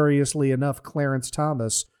 hilariously enough, Clarence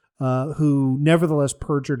Thomas, who nevertheless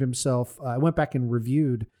perjured himself. I went back and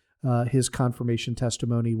reviewed his confirmation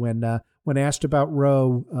testimony when asked about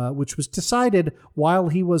Roe, which was decided while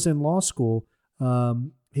he was in law school.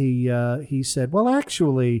 He said, "Well,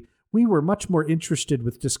 actually, we were much more interested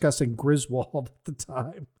with discussing Griswold at the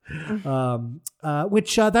time,"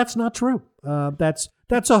 which that's not true. That's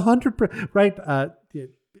 100%, right.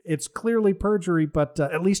 It's clearly perjury, but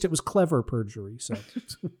at least it was clever perjury. So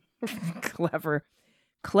clever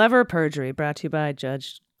perjury, brought to you by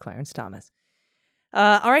Judge Clarence Thomas.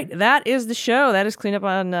 All right, that is the show. That is Cleanup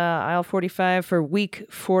on Aisle 45 for week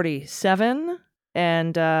 47,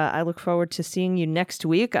 and I look forward to seeing you next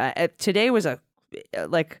week. Today was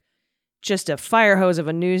just a fire hose of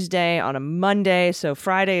a news day on a Monday, so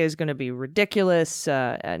Friday is going to be ridiculous,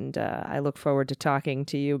 and I look forward to talking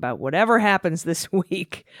to you about whatever happens this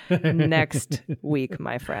week next week,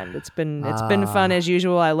 my friend. It's been fun as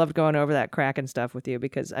usual. I loved going over that Kraken stuff with you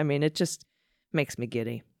because, I mean, it just makes me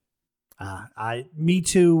giddy. Me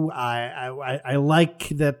too. I like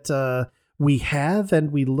that we have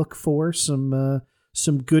and we look for some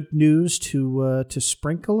good news to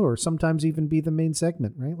sprinkle, or sometimes even be the main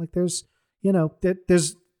segment, right? Like there's a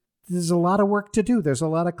lot of work to do. There's a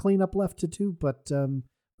lot of cleanup left to do, but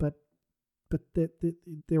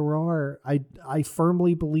there are. I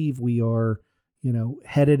firmly believe we are,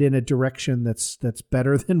 headed in a direction that's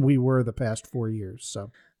better than we were the past 4 years.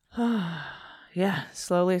 So. Yeah,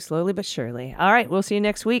 slowly but surely. All right, we'll see you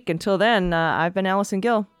next week. Until then, I've been Allison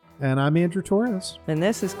Gill. And I'm Andrew Torres. And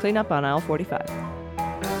this is Cleanup on Aisle 45.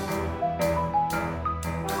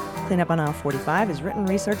 Cleanup on Aisle 45 is written,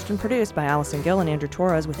 researched, and produced by Allison Gill and Andrew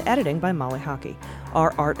Torres, with editing by Molly Hockey.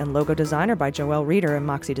 Our art and logo design are by Joelle Reeder and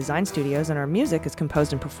Moxie Design Studios, and our music is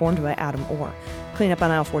composed and performed by Adam Orr. Cleanup on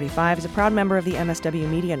Aisle 45 is a proud member of the MSW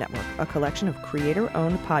Media Network, a collection of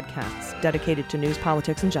creator-owned podcasts dedicated to news,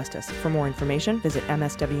 politics, and justice. For more information, visit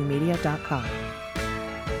mswmedia.com.